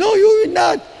 No, you will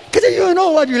not. Because you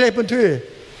know what will happen to you.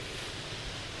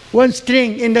 One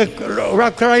string in the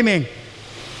rock climbing.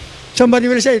 Somebody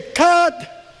will say, cut.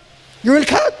 You will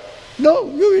cut? No,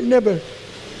 you will never.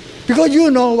 Because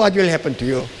you know what will happen to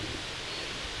you.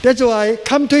 That's why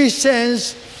come to his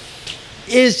sense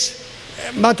is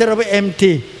a matter of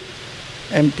empty.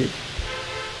 Empty.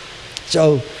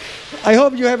 So, I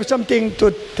hope you have something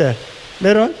to tell.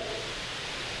 Meron?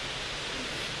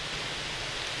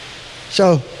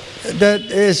 So, that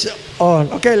is all.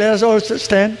 Okay, let us all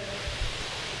stand.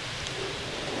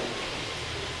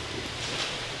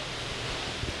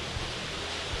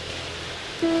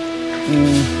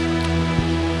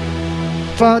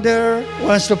 Father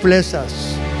wants to bless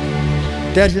us.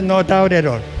 There's no doubt at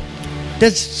all.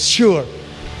 That's sure.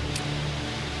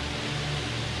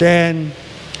 Then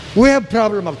we have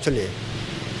problem actually.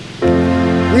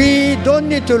 We don't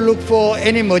need to look for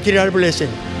any material blessing.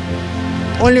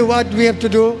 Only what we have to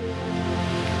do,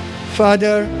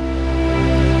 Father,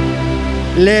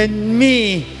 let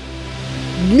me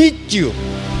meet you.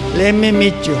 Let me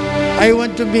meet you. I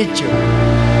want to meet you.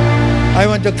 I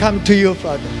want to come to you,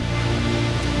 Father.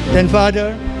 Then,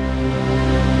 Father,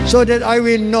 so that I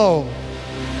will know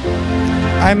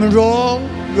I'm wrong,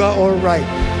 you are all right.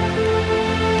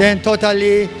 Then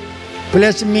totally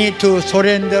bless me to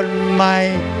surrender my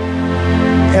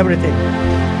everything.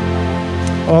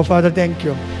 Oh, Father, thank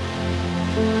you.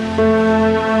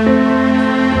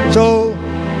 So,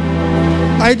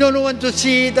 I don't want to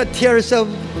see the tears of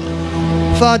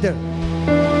Father.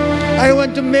 I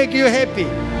want to make you happy.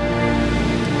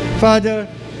 Father,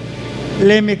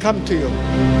 let me come to you.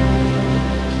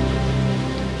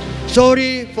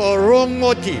 Sorry for wrong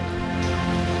motive.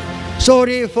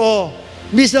 Sorry for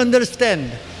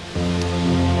misunderstand.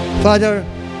 Father,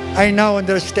 I now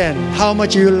understand how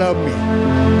much you love me.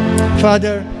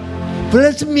 Father,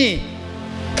 bless me.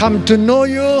 Come to know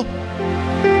you.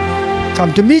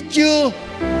 Come to meet you.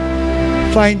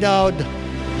 Find out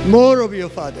more of you,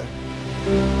 Father.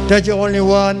 That's the only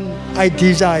one I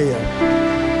desire.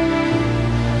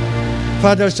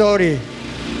 Father, sorry.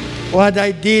 What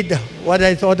I did, what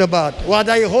I thought about, what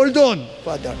I hold on,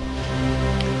 Father.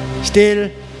 Still,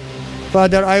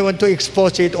 Father, I want to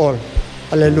expose it all.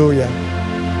 Hallelujah.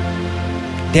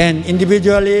 Then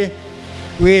individually,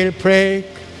 we'll pray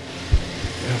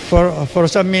for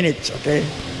some minutes, okay?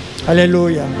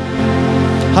 Hallelujah.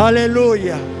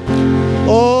 Hallelujah.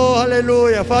 Oh,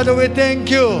 hallelujah. Father, we thank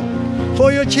you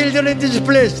for your children in this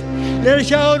place. Let's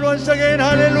shout once again,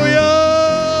 hallelujah.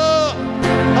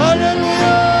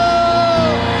 Hallelujah.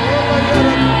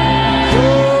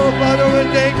 Oh, Father, we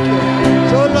thank you.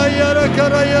 So la yara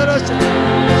kara yara se.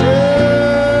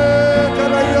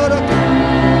 Kara yara.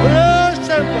 Bless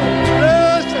them,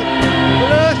 bless them,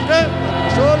 bless them.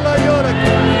 So la yara.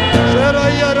 Sera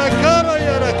yara kara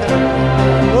yara kara.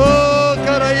 Oh,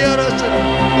 kara yara se.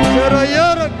 Sera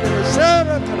yara kara.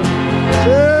 Sera kara.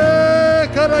 Se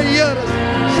kara yara.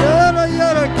 Sera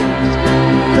yara kara.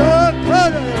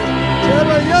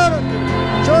 Sera yara.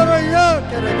 Sera yara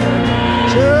kara.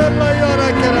 Sera yara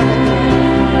kara.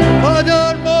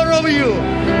 Father, more of you.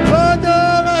 Father,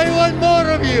 I want more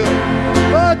of you.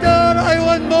 Father, I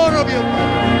want more of you.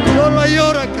 Sera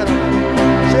yara kara.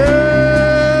 Sera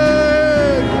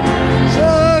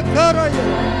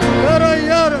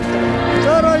yara.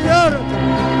 Sera yara.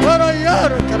 Sera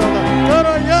yara kara.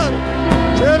 Sera yara.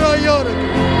 Sera yara.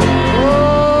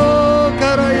 Oh,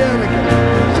 kara yara.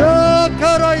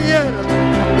 Kara yara.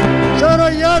 Sera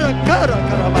yara kara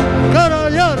kara. Kara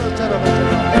yara sera.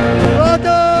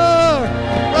 Father,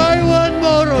 I want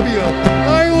more of you.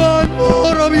 I want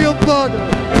more of you, Father.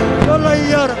 Sera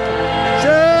yara.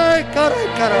 Say kara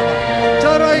kara.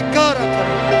 Sera kara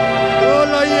kara.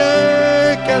 Ola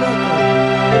ye kara.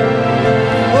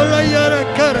 Ola yara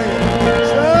kara.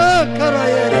 Say kara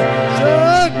yara.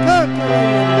 Say kara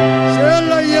yara.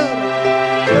 Sera yara.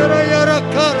 Sera yara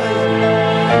kara.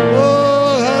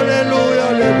 Oh, hallelujah,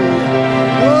 hallelujah.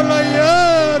 Ola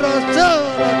yara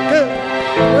sera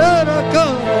kara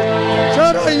kara.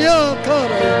 Sera yara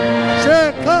kara. Say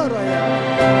kara yara.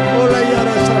 Ola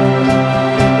yara sera.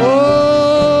 Oh,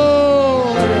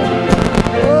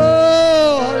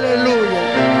 hallelujah.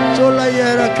 Sola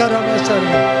yara kara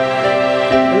sera.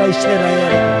 Ola sera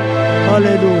yara.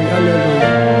 Hallelujah,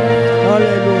 hallelujah.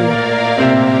 Hallelujah.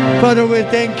 Father, we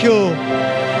thank you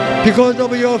because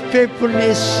of your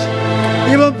faithfulness.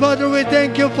 Even Father, we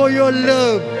thank you for your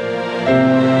love.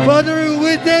 Father,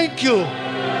 we thank you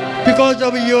because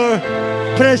of your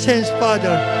presence,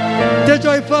 Father. That's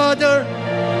why, Father,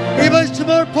 even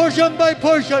small portion by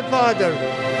portion, Father,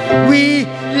 we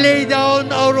lay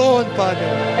down our own, Father.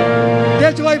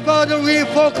 That's why, Father, we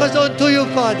focus on to you,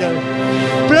 Father.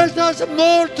 Bless us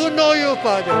more to know you,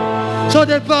 Father, so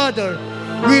that, Father,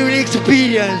 we will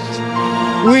experience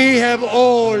we have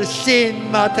all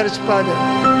sin matters, Father.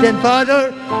 Then,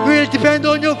 Father, we will depend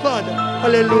on you, Father.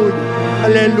 Hallelujah.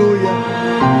 Hallelujah.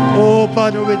 Oh,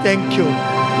 Father, we thank you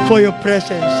for your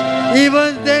presence.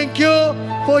 Even thank you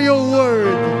for your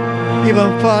word.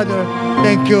 Even, Father,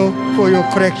 thank you for your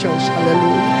corrections.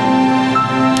 Hallelujah.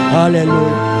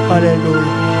 Hallelujah. Hallelujah.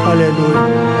 Hallelujah.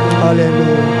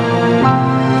 Hallelujah.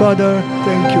 Father,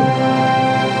 thank you.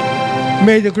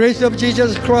 May the grace of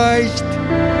Jesus Christ,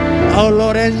 our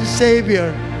Lord and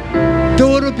Savior,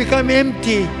 don't want to become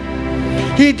empty.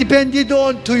 He depended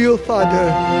on to you, Father.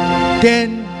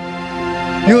 Then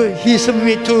He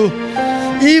submit to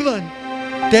even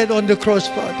death on the cross,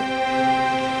 Father.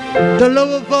 The love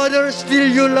of Father, still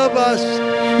you love us.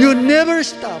 You never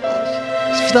stop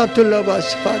to love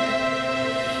us,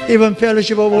 Father. Even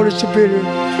fellowship of Holy Spirit.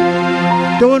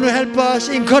 They want to help us,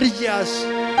 encourage us,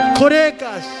 correct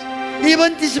us,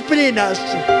 even discipline us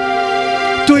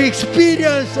to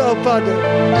experience our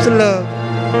Father's love.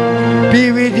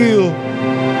 Be with you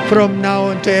from now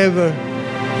on to ever.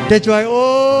 That's why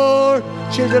all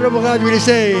children of God will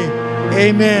say,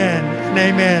 Amen and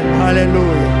Amen.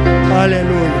 Hallelujah.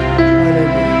 Hallelujah.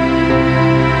 Hallelujah.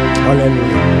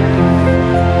 Hallelujah.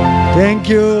 Thank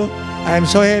you. I'm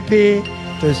so happy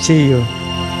to see you.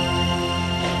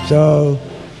 So,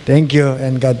 thank you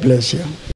and God bless you.